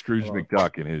covering Scrooge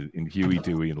McDuck and Huey,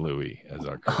 Dewey, and Louie as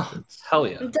our cryptids. Hell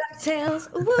yeah, DuckTales,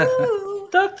 woo!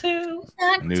 DuckTales.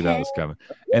 I knew that was coming.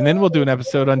 And then we'll do an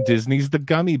episode on Disney's The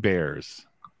Gummy Bears,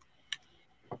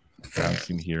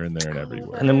 bouncing here and there and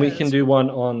everywhere. And then we can do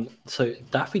one on. So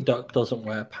Daffy Duck doesn't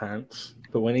wear pants,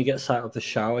 but when he gets out of the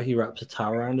shower, he wraps a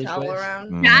towel around his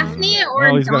waist. Daphne or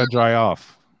well, he's gonna dry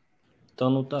off.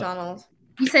 Donald Duck. Donald.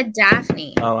 You said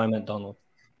Daphne. Oh, I meant Donald.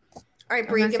 All right,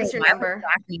 Bree, give us your number.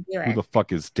 Who the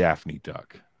fuck is Daphne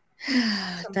Duck?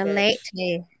 The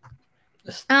lady.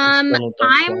 It's I'm Donald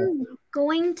Duck's wife.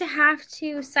 going to have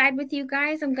to side with you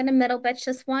guys. I'm going to middle bitch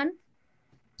this one.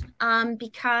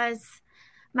 Because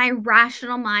my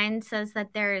rational mind says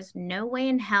that there is no way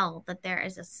in hell that there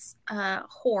is a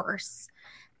horse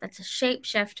that's a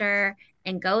shapeshifter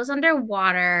and goes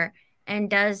underwater and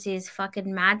does these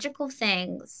fucking magical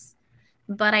things.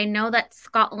 But I know that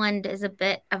Scotland is a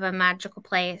bit of a magical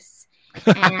place.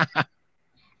 And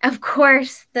of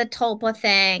course, the Tulpa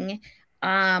thing.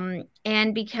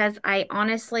 And because I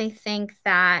honestly think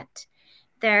that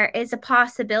there is a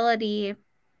possibility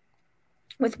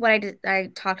with what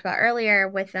I talked about earlier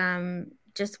with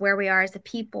just where we are as a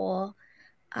people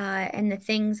and the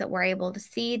things that we're able to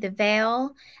see, the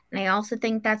veil. And I also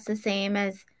think that's the same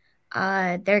as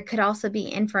there could also be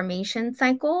information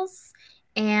cycles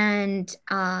and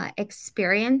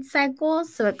experience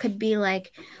cycles. So it could be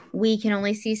like we can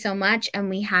only see so much and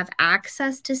we have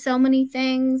access to so many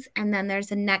things, and then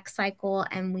there's a next cycle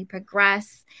and we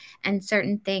progress and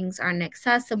certain things aren't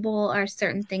accessible or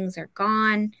certain things are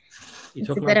gone. You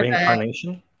talking about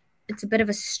reincarnation? It's a bit of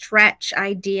a stretch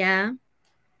idea,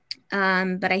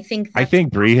 but I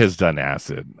think Bree has done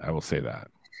acid. I will say that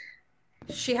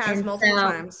she has multiple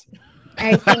times.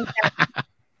 I think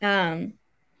that,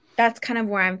 that's kind of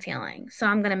where I'm feeling. So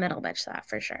I'm going to middle bitch that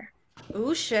for sure.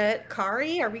 Ooh, shit.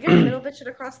 Kari, are we going to middle bitch it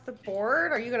across the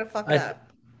board? Or are you going to fuck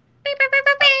up?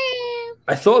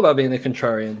 I thought about being a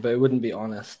contrarian, but it wouldn't be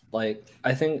honest. Like,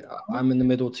 I think I'm in the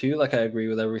middle too. Like, I agree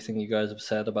with everything you guys have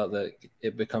said about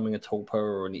it becoming a tulpa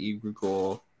or an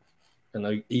egregore,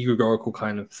 an egregorical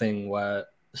kind of thing where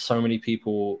so many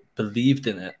people believed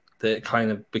in it that it kind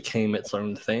of became its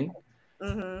own thing.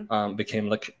 Mm-hmm. Became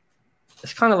like,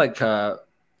 it's kind of like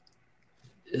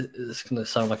it's going to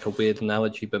sound like a weird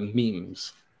analogy, but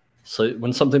memes. So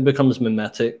when something becomes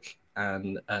mimetic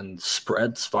and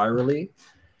spreads virally,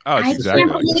 I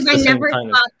can't believe I never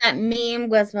thought that meme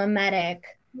was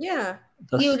mimetic. Yeah,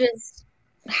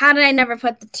 how did I never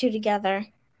put the two together?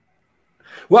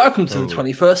 Welcome to the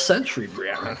 21st century,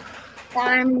 Brianna.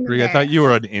 Bri, I thought you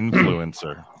were an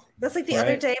influencer. That's like the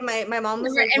other day, my mom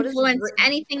was like, "What influence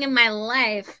anything in my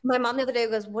life?" My mom the other day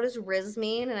goes, "What does Riz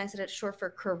mean?" And I said, "It's short for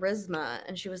charisma."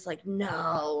 And she was like,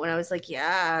 "No." And I was like,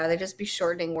 "Yeah, they just be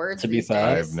shortening words." To be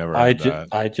fair, I've never heard that.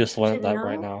 I just learned that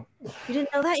right now. You didn't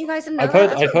know that? You guys didn't know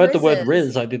I've heard the word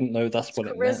Riz. I didn't know that's what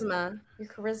it meant. Charisma. Your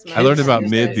charisma. I learned about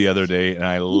mid the other day, and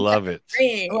I love it.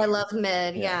 Oh, I love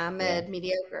mid. Yeah,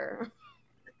 mediocre.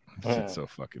 It's so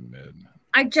fucking mid.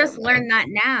 I just learned that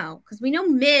now because we know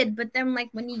mid, but then like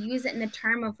when you use it in the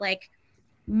term of like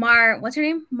what's her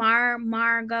name?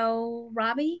 Margot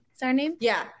Robbie? Is that her name?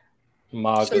 Yeah.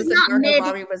 Margot. She's not Margot mid.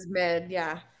 Robbie was mid,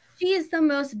 yeah. She is the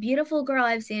most beautiful girl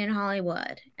I've seen in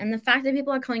Hollywood. And the fact that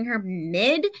people are calling her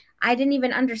mid, I didn't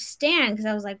even understand because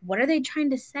I was like, what are they trying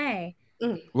to say?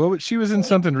 Well, she was in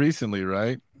something recently,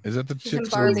 right? Is that the She's in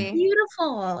chick? Barbie.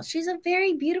 Beautiful. She's a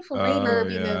very beautiful lady.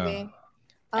 Barbie yeah. movie.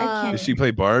 I can't- Does she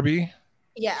play Barbie?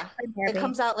 Yeah. Barbie. It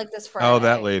comes out like this Friday. Oh,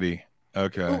 that lady.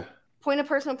 Okay. Ooh, point of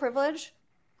personal privilege.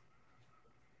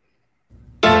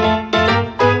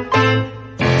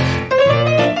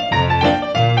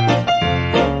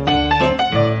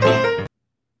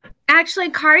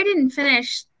 Actually, Kari didn't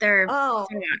finish their. Oh,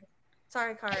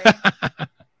 sorry, Kari.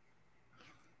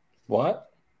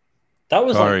 What? That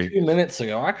was Sorry. like 2 minutes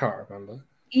ago. I can't remember.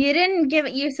 You didn't give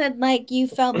it. You said like you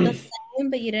felt the same,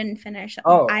 but you didn't finish.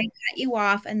 Oh. I cut you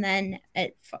off, and then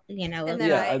it. And it then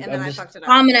Yeah, I just- fucked it up.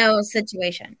 domino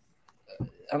situation.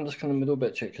 I'm just kind of middle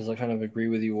bitch it because I kind of agree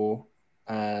with you all,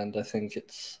 and I think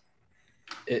it's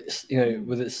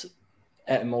with its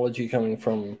etymology coming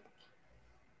from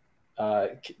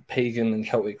pagan and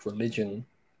Celtic religion,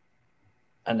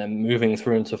 and then moving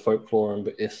through into folklore, and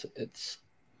it's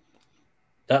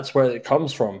that's where it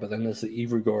comes from. But then there's the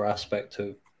Evrigor aspect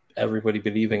of everybody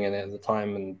believing in it at the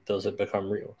time, and does it become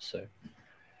real? So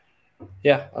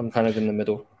yeah, I'm kind of in the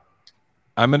middle.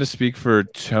 I'm gonna speak for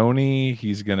Tony.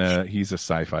 He's a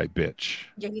sci-fi bitch.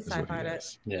 Yeah, he is what sci-fi'd it.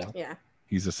 is. Yeah.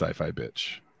 He's a sci-fi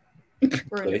bitch.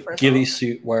 Ruined it for us Ghillie all.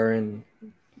 suit wearing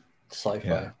sci-fi.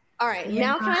 Yeah. All right,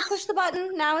 now can I push the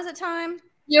button? Now is it time?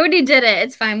 You already did it.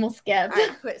 It's fine. We'll skip. All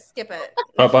right, quit, skip it.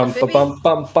 Ba-bum, Baby. ba-bum,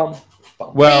 bum, bum,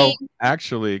 bum. Well,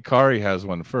 actually, Kari has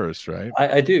one first, right?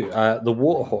 I do. The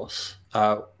Water Horse,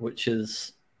 which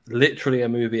is literally a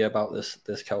movie about this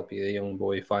Kelpie. A young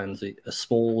boy finds a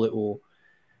small little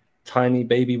tiny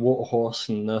baby water horse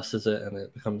and nurses it, and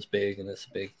it becomes big, and it's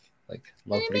a big, like,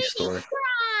 lovely story.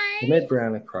 It made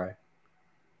Brianna cry.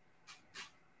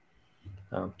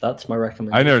 That's my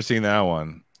recommendation. I've never seen that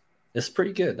one. It's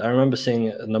pretty good. I remember seeing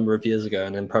it a number of years ago,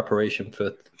 and in preparation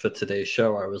for today's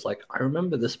show, I was like, I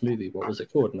remember this movie. What was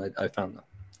it called? And I found that.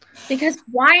 Because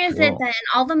why is it Cool. that in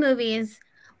all the movies,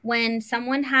 when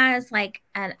someone has like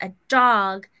a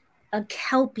dog, a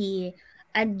Kelpie,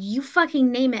 and you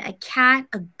fucking name it, a cat,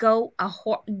 a goat, a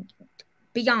horse,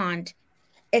 beyond,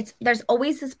 there's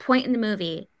always this point in the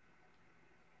movie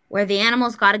where the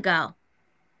animal's got to go.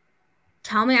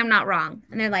 Tell me I'm not wrong.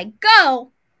 And they're like,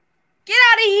 go, get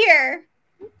out of here,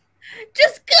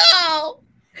 just go.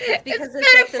 because It's it's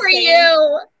better like the for same-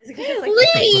 you. It's because it's like the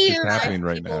same Leave. What's happening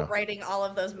right people now? writing all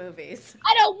of those movies.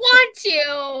 I don't want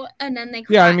to. And then they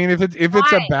cry. Yeah, I mean, if it's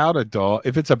Why? about a dog,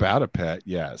 if it's about a pet,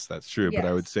 yes, that's true. But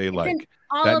I would say It's in like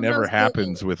all that of never those happens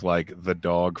movies. with like the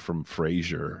dog from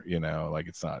Frasier. Like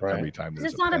it's not Right. every time 'Cause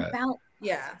there's it's a not pet. about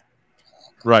Yeah.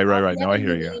 Right. all No, the I other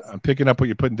hear you. movies. I'm picking up what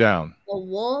you're putting down. a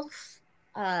wolf.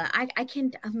 I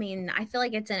feel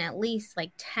like it's in at least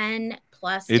like 10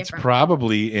 plus. It's different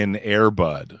probably in Air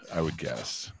Bud, I would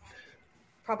guess,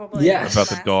 Probably. Yes. about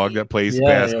the dog that plays Yeah,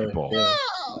 basketball, yeah.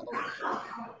 No,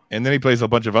 and then he plays a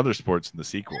bunch of other sports in the I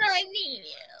sequels. don't need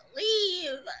you.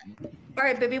 Leave. All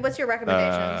right, Bibby, what's your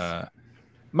recommendations?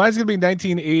 Mine's gonna be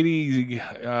 1980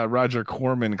 Roger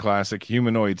Corman classic,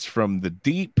 Humanoids from the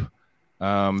Deep.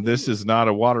 This is not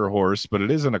a water horse, but it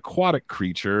is an aquatic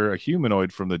creature. A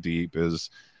humanoid from the deep is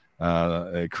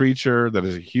a creature that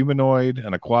is a humanoid,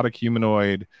 an aquatic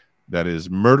humanoid that is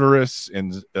murderous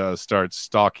and starts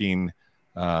stalking,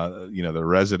 the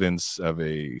residents of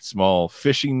a small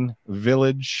fishing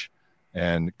village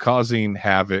and causing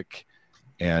havoc.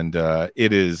 And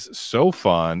it is so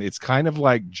fun. It's kind of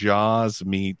like Jaws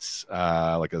meets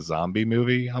like a zombie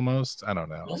movie almost. I don't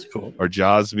know. That's cool. Or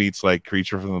Jaws meets like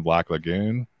Creature from the Black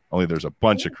Lagoon. Only there's a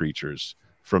bunch of creatures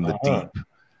from the deep.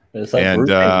 It's like And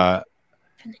Bruce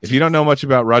if you don't know much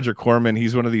about Roger Corman,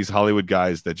 he's one of these Hollywood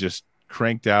guys that just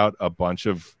cranked out a bunch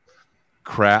of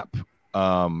crap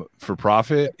for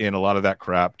profit. And a lot of that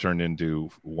crap turned into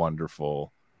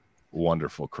wonderful,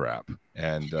 wonderful crap.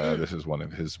 And this is one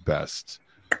of his best.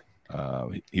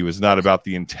 He was not about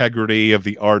the integrity of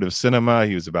the art of cinema.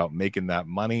 He was about making that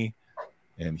money.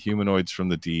 And Humanoids from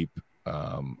the Deep.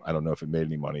 I don't know if it made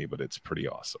any money, but it's pretty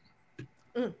awesome.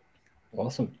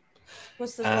 Awesome.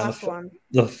 What's the last one?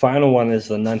 The final one is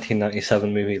the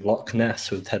 1997 movie Loch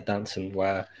Ness with Ted Danson,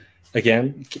 where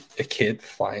again a kid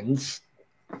finds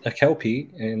a Kelpie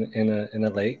in a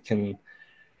lake, and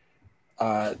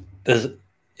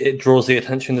it draws the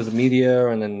attention of the media,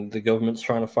 and then the government's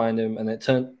trying to find him. And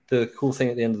the cool thing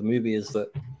at the end of the movie is that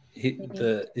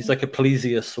he's like a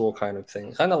plesiosaur kind of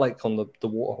thing, kind of like on the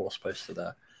water horse poster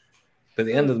there. But at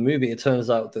the end of the movie, it turns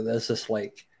out that there's this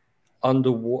like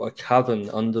underwater cavern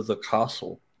under the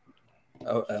castle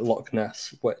at Loch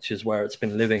Ness, which is where it's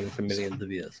been living for millions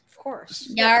of years. Of course.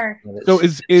 Yar. And So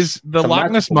is the a Loch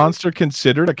Ness magical- monster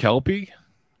considered a Kelpie?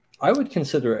 I would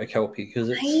consider it a Kelpie because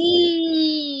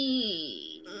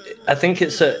I think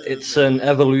it's an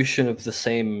evolution of the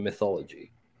same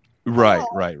mythology. Right.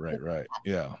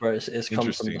 Yeah. Right, it's come from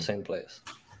Interesting. the same place.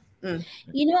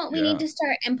 You know what we Yeah. need to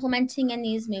start implementing in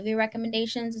these movie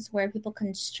recommendations is where people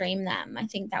can stream them. I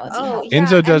think that would be Oh, helpful. yeah.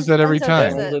 Enzo does that every Enzo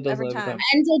time. does it Enzo does every it every time. time.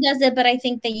 Enzo does it, but I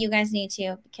think that you guys need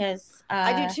to because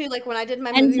I do too. Like when I did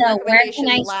my movie Enzo, where recommendation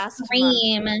can I last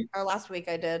stream? month or last week,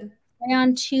 I did. We're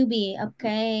on Tubi.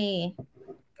 Okay.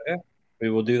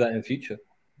 We will do that in future.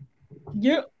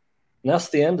 Yeah. And that's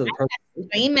the end of the program.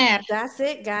 Streamer. That's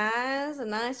it, guys. A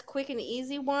nice, quick, and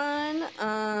easy one.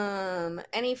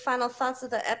 Any final thoughts of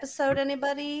the episode?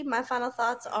 Anybody? My final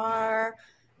thoughts are,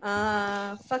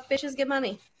 fuck bitches, get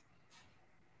money.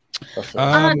 That's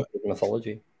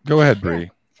mythology. Go ahead,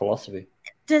 Bree. Philosophy.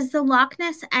 Does the Loch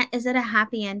Ness, is it a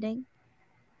happy ending?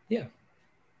 Yeah.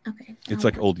 Okay. It's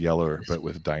like Old Yeller, but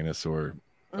with dinosaur.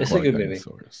 It's a good movie.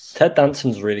 dinosaurs. Ted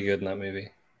Danson's really good in that movie.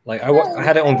 Like I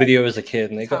had it on video as a kid,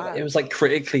 and it was like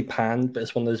critically panned, but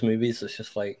it's one of those movies that's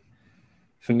just like,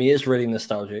 for me, it's really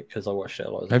nostalgic because I watched it a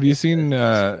lot. Have you ever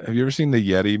seen the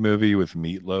Yeti movie with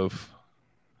Meatloaf?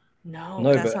 No,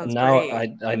 No, that but sounds now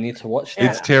great. I need to watch that.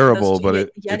 It's terrible, Those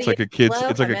but it's like a kids.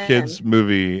 Meatloaf, It's like a I'm kids in.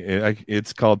 movie.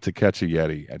 It's called To Catch a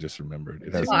Yeti. I just remembered.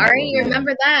 It has Sorry, Meatloaf you in it.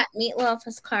 remember that?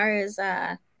 Meatloaf's car is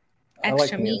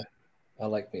extra meat. I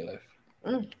like Meatloaf.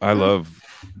 I love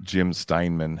Jim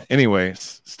Steinman. Anyway,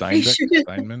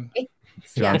 Steinman,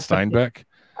 John Steinbeck.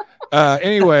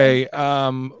 Anyway,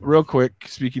 real quick,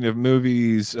 speaking of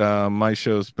movies, my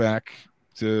show's back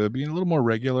to being a little more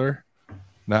regular.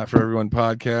 Not for Everyone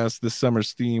podcast. This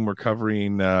summer's theme, we're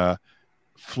covering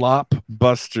flop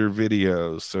buster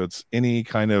videos. So it's any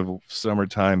kind of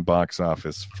summertime box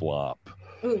office flop.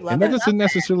 Ooh, And that doesn't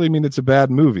necessarily mean it's a bad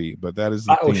movie, but that is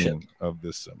the theme of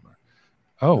this summer.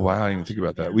 Oh, wow. I didn't even think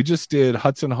about that. We just did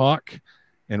Hudson Hawk,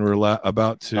 and we're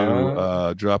about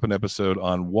to drop an episode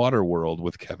on Waterworld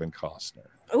with Kevin Costner.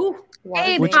 Ooh,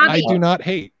 which I do not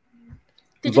hate.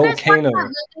 Did you guys watch Volcano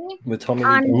that movie? with Tommy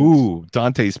On- Lee Jones. Ooh,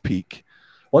 Dante's Peak.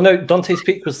 Well, no, Dante's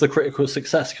Peak was the critical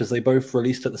success because they both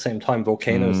released at the same time.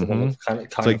 Volcano is the one that kind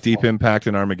It's of like Deep Impact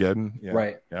and Armageddon. Yeah.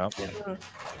 Right. Yeah.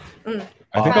 Mm.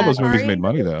 I think all those movies made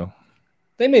money, though.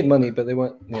 They made money, but they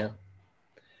weren't. Yeah.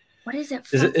 What is it?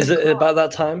 Is it about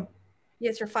that time?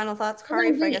 Yes, your final thoughts, Kari.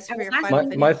 I guess for your final My,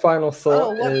 video. my final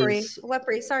thought is What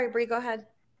Bree? Sorry, Bree. Go ahead.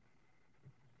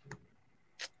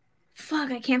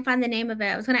 Fuck, I can't find the name of it.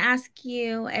 I was gonna ask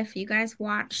you if you guys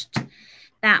watched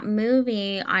that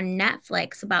movie on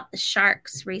Netflix about the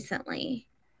sharks recently.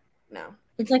 No.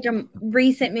 It's like a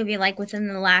recent movie, like within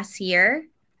the last year.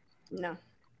 No.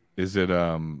 Is it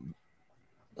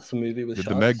that's a movie with did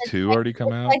sharks. the Meg 2 already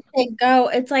come out? Like they go,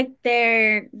 it's like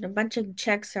they're a bunch of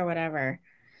chicks or whatever.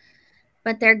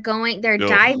 But they're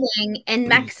diving in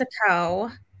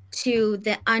Mexico to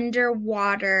the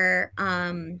underwater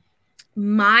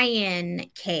Mayan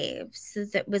caves. So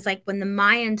that was like when the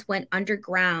Mayans went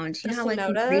underground. You know how like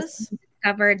we recently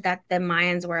discovered that the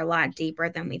Mayans were a lot deeper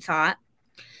than we thought.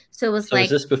 So it was is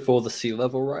this before the sea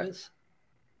level rise?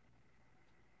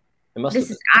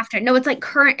 This is after. No, it's like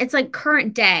current. It's like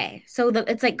current day. So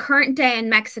it's like current day in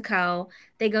Mexico.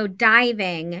 They go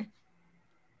diving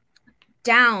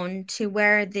down to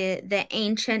where the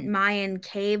ancient Mayan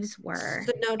caves were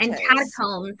and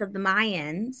catacombs of the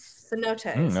Mayans.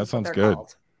 Cenotes. That sounds good.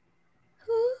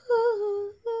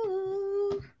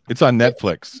 It's on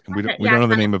Netflix, and we don't know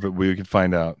the name of it. We can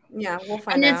find out. Yeah, we'll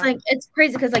find out. And it's like it's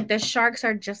crazy because like the sharks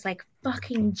are just like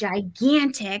fucking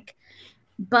gigantic,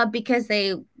 but because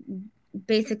they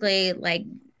basically like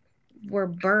were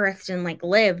birthed and like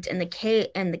lived in the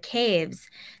caves,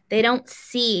 they don't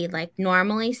see like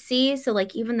normally see. So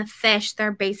like even the fish,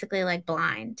 they're basically like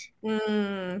blind.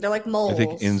 They're like moles. I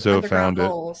think Enzo found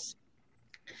moles. it.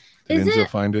 Did Enzo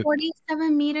find it?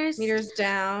 47 meters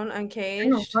down,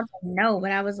 uncaged. No,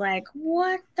 but I was like,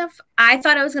 what the? I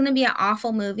thought it was gonna be an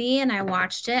awful movie, and I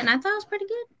watched it, and I thought it was pretty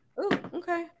good. Ooh,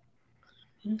 okay.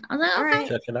 I was like, okay. Right.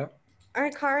 Check it out. All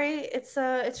right, Kari, it's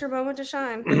your moment to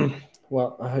shine.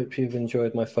 Well, I hope you've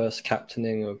enjoyed my first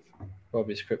captaining of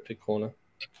Robbie's Cryptid Corner.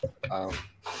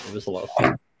 It was a lot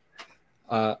of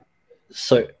fun.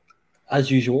 So, as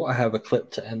usual, I have a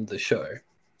clip to end the show.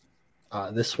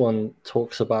 This one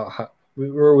talks about how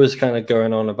we're always kind of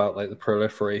going on about like the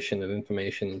proliferation of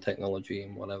information and technology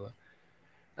and whatever.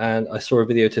 And I saw a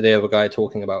video today of a guy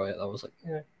talking about it. I was like,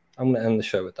 yeah, I'm going to end the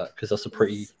show with that because that's a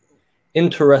pretty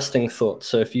interesting thought.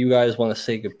 So if you guys want to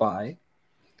say goodbye,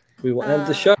 we will end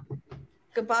the show.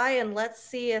 Goodbye, and let's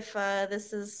see if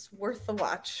this is worth the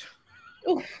watch.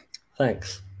 Ooh.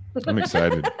 Thanks. I'm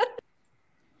excited.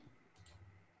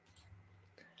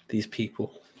 These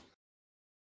people.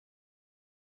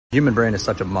 Human brain is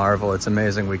such a marvel. It's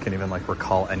amazing we can even like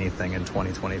recall anything in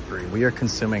 2023. We are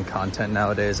consuming content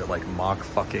nowadays at like Mach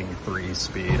fucking 3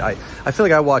 speed. I feel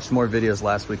like I watched more videos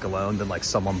last week alone than like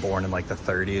someone born in like the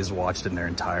 30s watched in their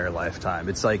entire lifetime.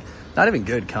 It's like not even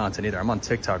good content either. I'm on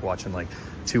TikTok watching like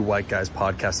 2 white guys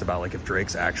podcast about like if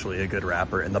Drake's actually a good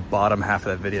rapper, and the bottom half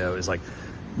of that video is like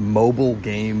mobile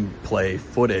gameplay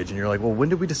footage, and you're like, well, when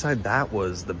did we decide that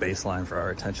was the baseline for our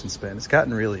attention span? It's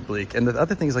gotten really bleak. And the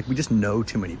other thing is like we just know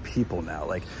too many people now.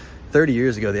 Like 30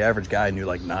 years ago the average guy knew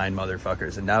like 9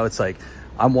 motherfuckers, and now it's like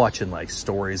I'm watching like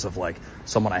stories of like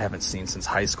someone I haven't seen since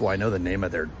high school. I know the name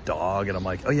of their dog, and I'm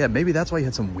like, oh yeah, maybe that's why you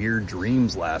had some weird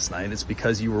dreams last night. It's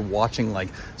because you were watching like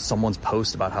someone's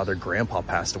post about how their grandpa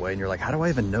passed away, and you're like, how do I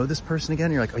even know this person again?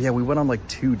 And you're like, oh yeah, we went on like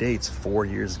 2 dates 4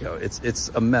 years ago. It's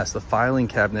a mess. The filing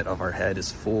cabinet of our head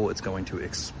is full. It's going to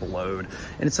explode.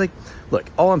 And it's like, look,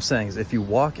 all I'm saying is if you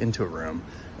walk into a room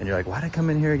and you're like, why'd I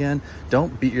come in here again?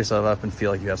 Don't beat yourself up and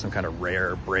feel like you have some kind of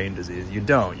rare brain disease. You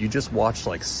don't. You just watched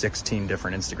like 16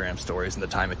 different Instagram stories in the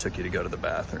time it took you to go to the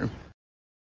bathroom.